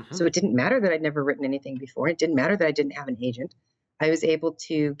policy. Mhm. So it didn't matter that I'd never written anything before. It didn't matter that I didn't have an agent. I was able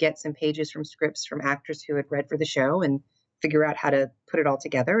to get some pages from scripts from actors who had read for the show and figure out how to put it all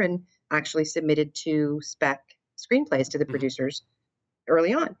together, and actually submitted 2 spec screenplays to the Mhm. producers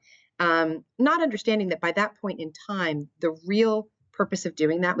early on. Not understanding that by that point in time, the real purpose of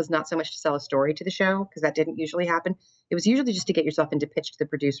doing that was not so much to sell a story to the show, because that didn't usually happen. It was usually just to get yourself into pitch to the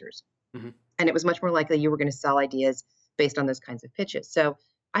producers. Mhm. And it was much more likely you were going to sell ideas based on those kinds of pitches. So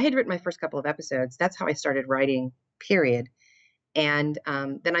I had written my first couple of episodes. That's how I started writing, period. And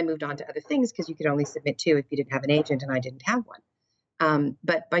then I moved on to other things because you could only submit 2 if you didn't have an agent, and I didn't have one.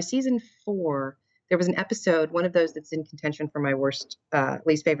 But by season 4, there was an episode, one of those that's in contention for my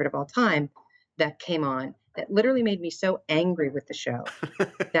least favorite of all time, that came on that literally made me so angry with the show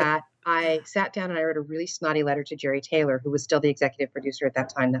that I sat down and I wrote a really snotty letter to Jerry Taylor, who was still the executive producer at that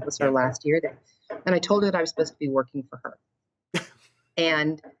time. That was her Yeah. last year there. And I told her that I was supposed to be working for her.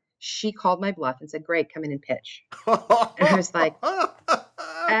 And she called my bluff and said, "Great, come in and pitch." And I was like,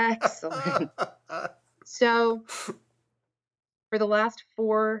 "Excellent." So for the last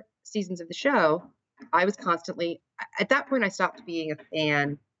 4 seasons of the show, I was constantly, at that point, I stopped being a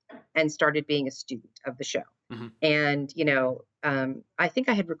fan and started being a student of the show. Mhm. And, I think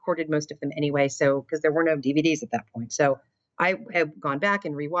I had recorded most of them anyway. So, because there were no DVDs at that point. So I have gone back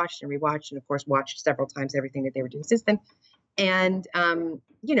and rewatched, and of course, watched several times everything that they were doing since then. And,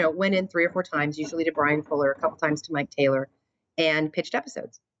 went in 3 or 4 times, usually to Brian Fuller, a couple times to Mike Taylor, and pitched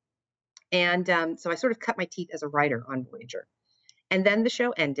episodes. And so I sort of cut my teeth as a writer on Voyager. And then the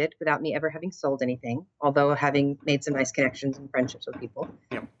show ended without me ever having sold anything, although having made some nice connections and friendships with people.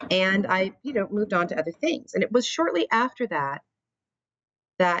 Yep. And I, moved on to other things. And it was shortly after that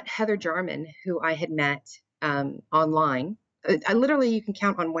Heather Jarman, who I had met online, I literally, you can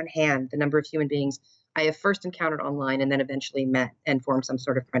count on one hand the number of human beings I have first encountered online and then eventually met and formed some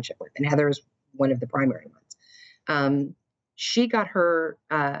sort of friendship with. And Heather is one of the primary ones. She got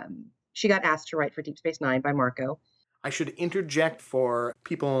asked to write for Deep Space Nine by Marco. I should interject for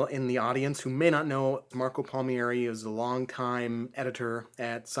people in the audience who may not know, Marco Palmieri is a longtime editor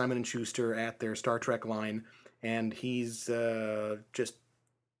at Simon & Schuster at their Star Trek line, and he's just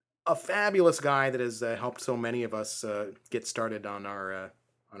a fabulous guy that has helped so many of us get started on our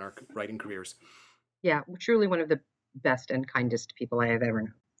writing careers. Yeah, truly one of the best and kindest people I have ever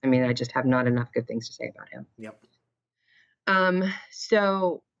known. I mean, I just have not enough good things to say about him. Yep.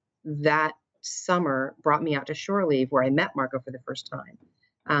 So that summer brought me out to Shore Leave, where I met Marco for the first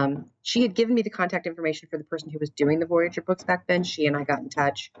time. She had given me the contact information for the person who was doing the Voyager books back then. She and I got in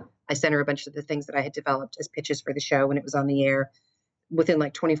touch. I sent her a bunch of the things that I had developed as pitches for the show when it was on the air. Within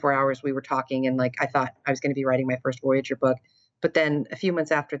like 24 hours, we were talking, and I thought I was going to be writing my first Voyager book. But then a few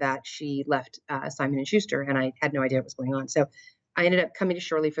months after that, she left Simon & Schuster, and I had no idea what was going on. So I ended up coming to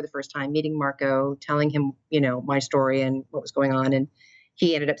Shore Leave for the first time, meeting Marco, telling him, my story and what was going on. And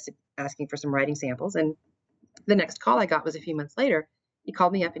he ended up asking for some writing samples. And the next call I got was a few months later. He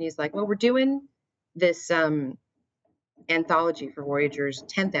called me up and he's like, "Well, we're doing this anthology for Voyager's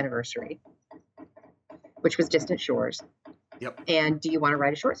 10th anniversary, which was Distant Shores. Yep. And do you want to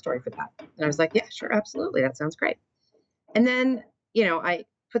write a short story for that?" And I was like, "Yeah, sure, absolutely. That sounds great." And then, I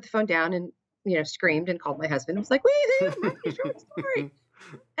put the phone down and, screamed and called my husband. I was like, wait, my short story.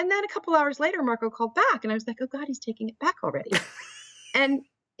 And then a couple hours later, Marco called back and I was like, oh God, he's taking it back already. And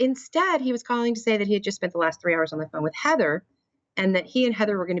instead, he was calling to say that he had just spent the last 3 hours on the phone with Heather and that he and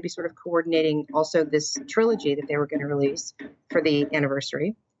Heather were going to be sort of coordinating also this trilogy that they were going to release for the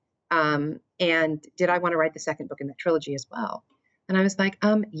anniversary. And did I want to write the second book in that trilogy as well? And I was like,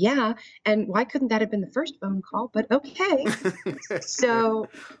 yeah. And why couldn't that have been the first phone call? But okay. So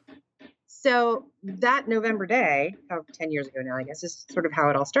that November day, 10 years ago now, I guess, is sort of how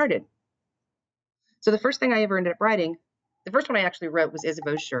it all started. So the first thing I ever ended up writing, the first one I actually wrote was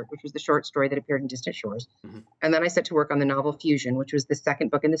Isabeau's Shirt, which was the short story that appeared in Distant Shores. Mm-hmm. And then I set to work on the novel Fusion, which was the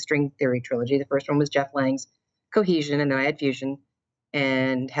second book in the String Theory trilogy. The first one was Jeff Lang's Cohesion, and then I had Fusion,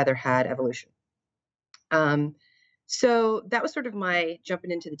 and Heather had Evolution. So that was sort of my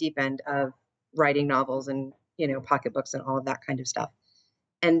jumping into the deep end of writing novels and, pocketbooks and all of that kind of stuff.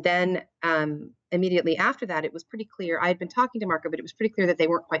 And then immediately after that, it was pretty clear. I had been talking to Marco, but it was pretty clear that they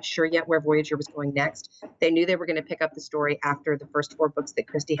weren't quite sure yet where Voyager was going next. They knew they were going to pick up the story after the first 4 books that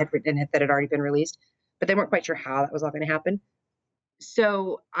Christie had written that had already been released, but they weren't quite sure how that was all going to happen.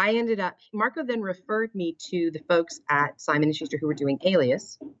 So Marco then referred me to the folks at Simon & Schuster who were doing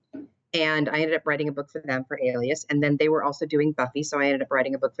Alias, and I ended up writing a book for them for Alias, and then they were also doing Buffy, so I ended up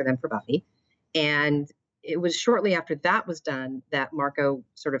writing a book for them for Buffy. And it was shortly after that was done that Marco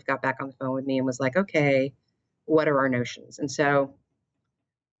sort of got back on the phone with me and was like, okay, what are our notions? And so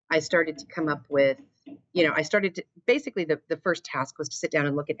I started to come up with, basically the first task was to sit down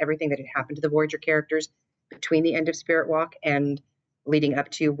and look at everything that had happened to the Voyager characters between the end of Spirit Walk and leading up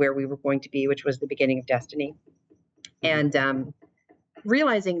to where we were going to be, which was the beginning of Destiny. And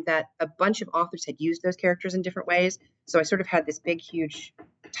realizing that a bunch of authors had used those characters in different ways. So I sort of had this big, huge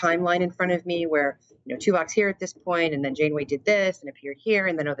timeline in front of me where, Tuvok's here at this point, and then Janeway did this and appeared here,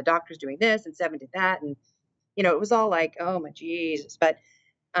 and then, the Doctor's doing this, and Seven did that. And, it was all like, oh my Jesus. But,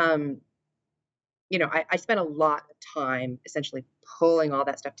 I spent a lot of time essentially pulling all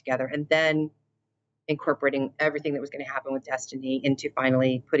that stuff together and then incorporating everything that was going to happen with Destiny into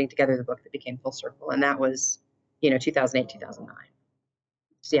finally putting together the book that became Full Circle. And that was, 2008, 2009.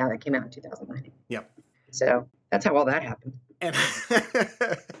 So yeah, that came out in 2009. Yep. So that's how all that happened. And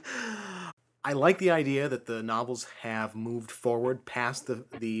I like the idea that the novels have moved forward past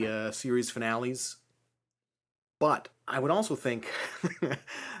the series finales. But I would also think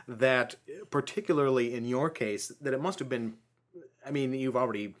that, particularly in your case, that it must have been, you've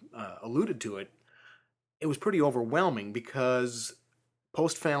already alluded to it, it was pretty overwhelming because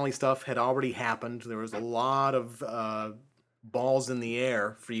post-finale stuff had already happened. There was a lot of balls in the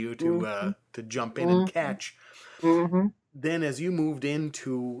air for you to jump in and catch. Mm-hmm. Then as you moved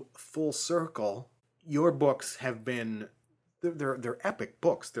into Full Circle, your books have been, they're epic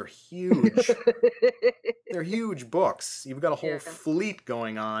books. They're huge. They're huge books. You've got a whole fleet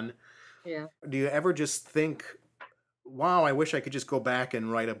going on. Yeah. Do you ever just think, wow, I wish I could just go back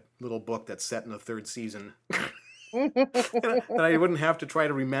and write a little book that's set in the 3rd season? That I wouldn't have to try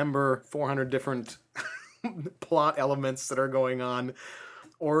to remember 400 different plot elements that are going on.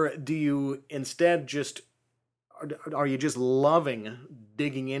 Or do you instead are you just loving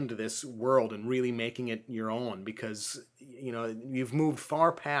digging into this world and really making it your own? Because, you've moved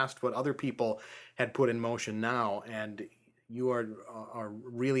far past what other people had put in motion now, and you are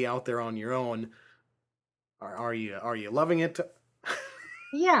really out there on your own. Are you loving it?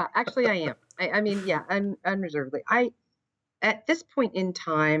 Yeah, actually I am. Unreservedly. At this point in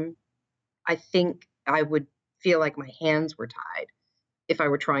time, I think I would feel like my hands were tied if I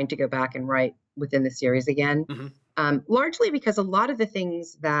were trying to go back and write within the series again. Mm-hmm. Largely because a lot of the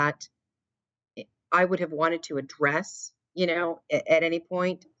things that I would have wanted to address, at any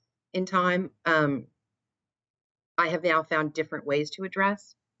point in time, I have now found different ways to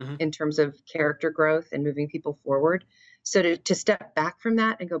address in terms of character growth and moving people forward. So to step back from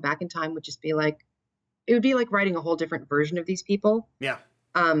that and go back in time would just be like, it would be like writing a whole different version of these people. Yeah.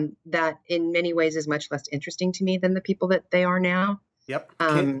 That in many ways is much less interesting to me than the people that they are now. Yep.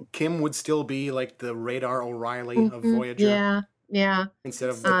 Kim would still be like the Radar O'Reilly of Voyager. Yeah. Instead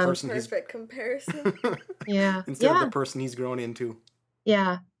of the person perfect comparison. Yeah. Instead of the person he's grown into.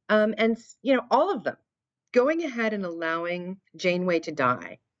 Yeah. And all of them going ahead and allowing Janeway to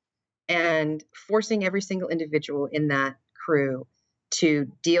die and forcing every single individual in that crew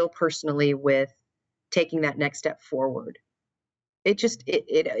to deal personally with taking that next step forward.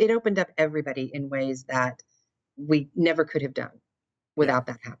 It opened up everybody in ways that we never could have done without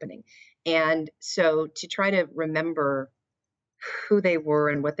that happening. And so to try to remember who they were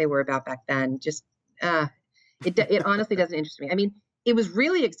and what they were about back then, just it honestly doesn't interest me. it was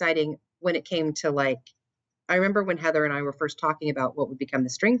really exciting when it came to like, I remember when Heather and I were first talking about what would become the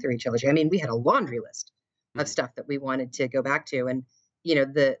string theory trilogy. I mean, we had a laundry list of stuff that we wanted to go back to. And,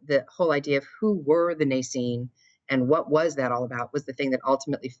 the whole idea of who were the Nacine and what was that all about was the thing that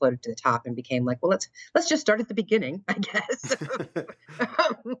ultimately floated to the top and became like, well, let's just start at the beginning, I guess,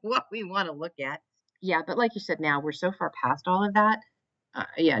 of what we want to look at. Yeah, but like you said, now we're so far past all of that.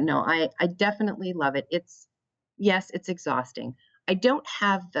 Yeah, no, I definitely love it. Yes, it's exhausting. I don't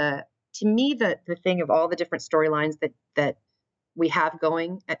have to me, the thing of all the different storylines that we have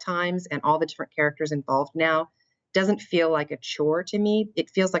going at times and all the different characters involved now doesn't feel like a chore to me. It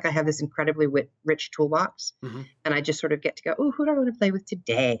feels like I have this incredibly rich toolbox, and I just sort of get to go, oh, who do I want to play with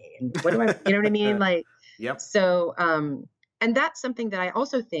today? And what do I, you know what I mean? Like, Yep. So, and that's something that I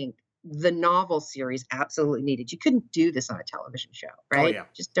also think the novel series absolutely needed. You couldn't do this on a television show, right? yeah.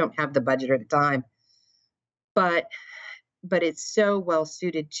 Just don't have the budget or the time. But it's so well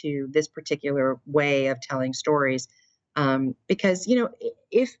suited to this particular way of telling stories. Because,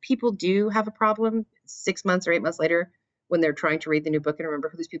 if people do have a problem 6 months or 8 months later, when they're trying to read the new book and remember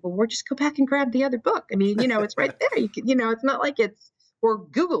who these people were, just go back and grab the other book. I mean, it's right there. You can, it's not like or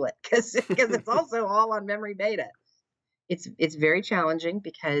Google it because it's also all on memory beta. It's very challenging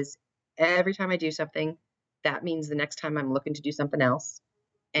because every time I do something, that means the next time I'm looking to do something else.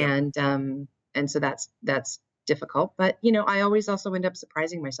 And so that's difficult, but I always also end up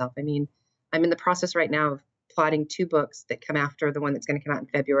surprising myself. I mean, I'm in the process right now of plotting 2 books that come after the one that's going to come out in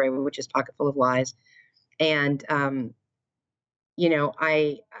February, which is Pocket Full of Lies. And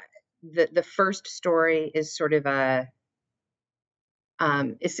the first story is sort of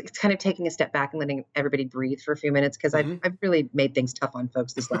it's kind of taking a step back and letting everybody breathe for a few minutes because I've really made things tough on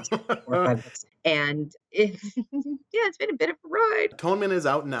folks these last 4 or 5 books, and it's been a bit of a ride. Atonement is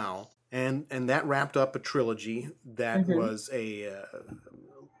out now, and that wrapped up a trilogy that was a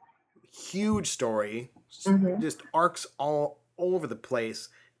huge story, just arcs all over the place.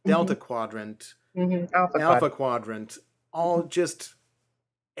 Delta Quadrant, Alpha Quadrant, all just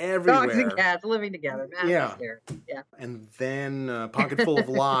everywhere. Dogs and cats living together. Yeah. And then Pocket Full of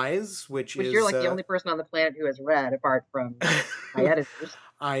Lies, which is... you're like the only person on the planet who has read, apart from my editors.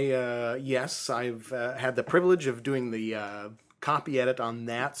 Yes, I've had the privilege of doing the copy edit on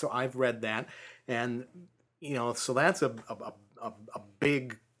that, so I've read that. And, so that's a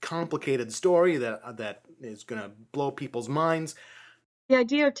big, complicated story that is going to blow people's minds. The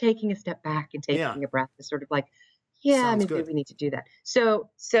idea of taking a step back and taking a breath is sort of like, Sounds maybe good. we need to do that. So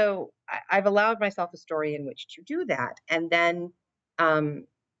I've allowed myself a story in which to do that. And then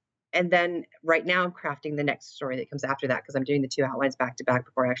right now I'm crafting the next story that comes after that because I'm doing the 2 outlines back to back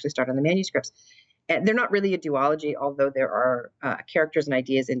before I actually start on the manuscripts. And they're not really a duology, although there are characters and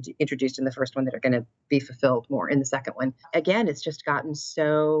ideas introduced in the first one that are going to be fulfilled more in the second one. Again, it's just gotten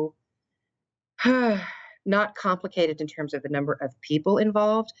so not complicated in terms of the number of people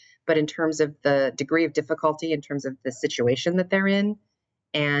involved, but in terms of the degree of difficulty, in terms of the situation that they're in,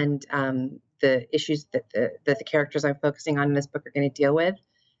 and the issues that the characters I'm focusing on in this book are going to deal with.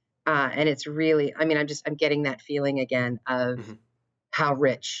 And it's really, I mean, I'm getting that feeling again of how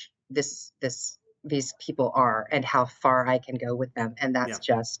rich these people are and how far I can go with them. And that's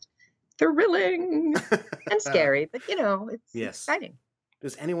just thrilling and scary, but it's exciting.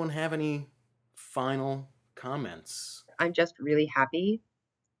 Does anyone have any final comments? I'm just really happy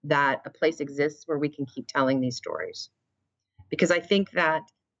that a place exists where we can keep telling these stories. Because I think that,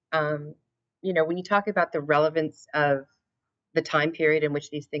 when you talk about the relevance of the time period in which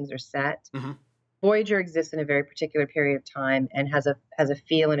these things are set, Voyager exists in a very particular period of time and has a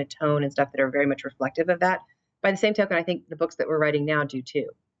feel and a tone and stuff that are very much reflective of that. By the same token, I think the books that we're writing now do too.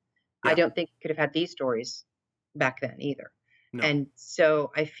 I don't think you could have had these stories back then either. No. And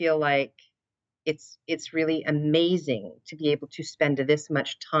so I feel like it's really amazing to be able to spend this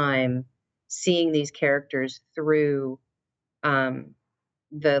much time seeing these characters through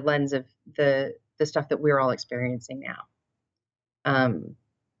the lens of the stuff that we're all experiencing now. And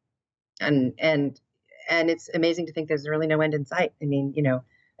it's amazing to think there's really no end in sight. I mean,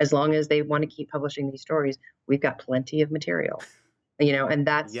 as long as they want to keep publishing these stories, we've got plenty of material, and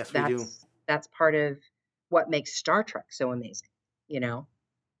that's part of what makes Star Trek so amazing,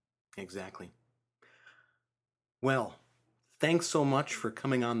 Exactly. Well, thanks so much for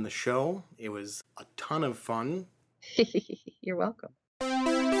coming on the show. It was a ton of fun. You're welcome.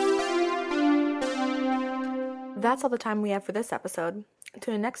 That's all the time we have for this episode.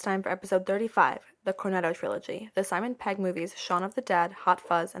 Tune in next time for episode 35, The Cornetto Trilogy, the Simon Pegg movies Shaun of the Dead, Hot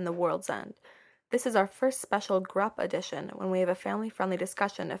Fuzz, and The World's End. This is our first special Grupp edition when we have a family-friendly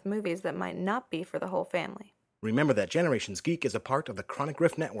discussion of movies that might not be for the whole family. Remember that Generations Geek is a part of the Chronic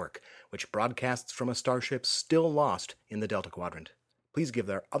Rift Network, which broadcasts from a starship still lost in the Delta Quadrant. Please give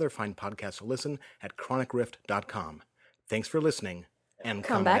their other fine podcasts a listen at chronicrift.com. Thanks for listening, and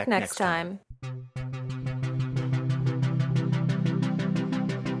Come back next time.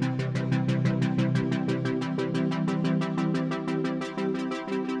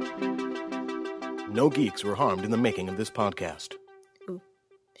 No geeks were harmed in the making of this podcast. Ooh,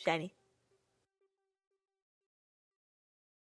 shiny.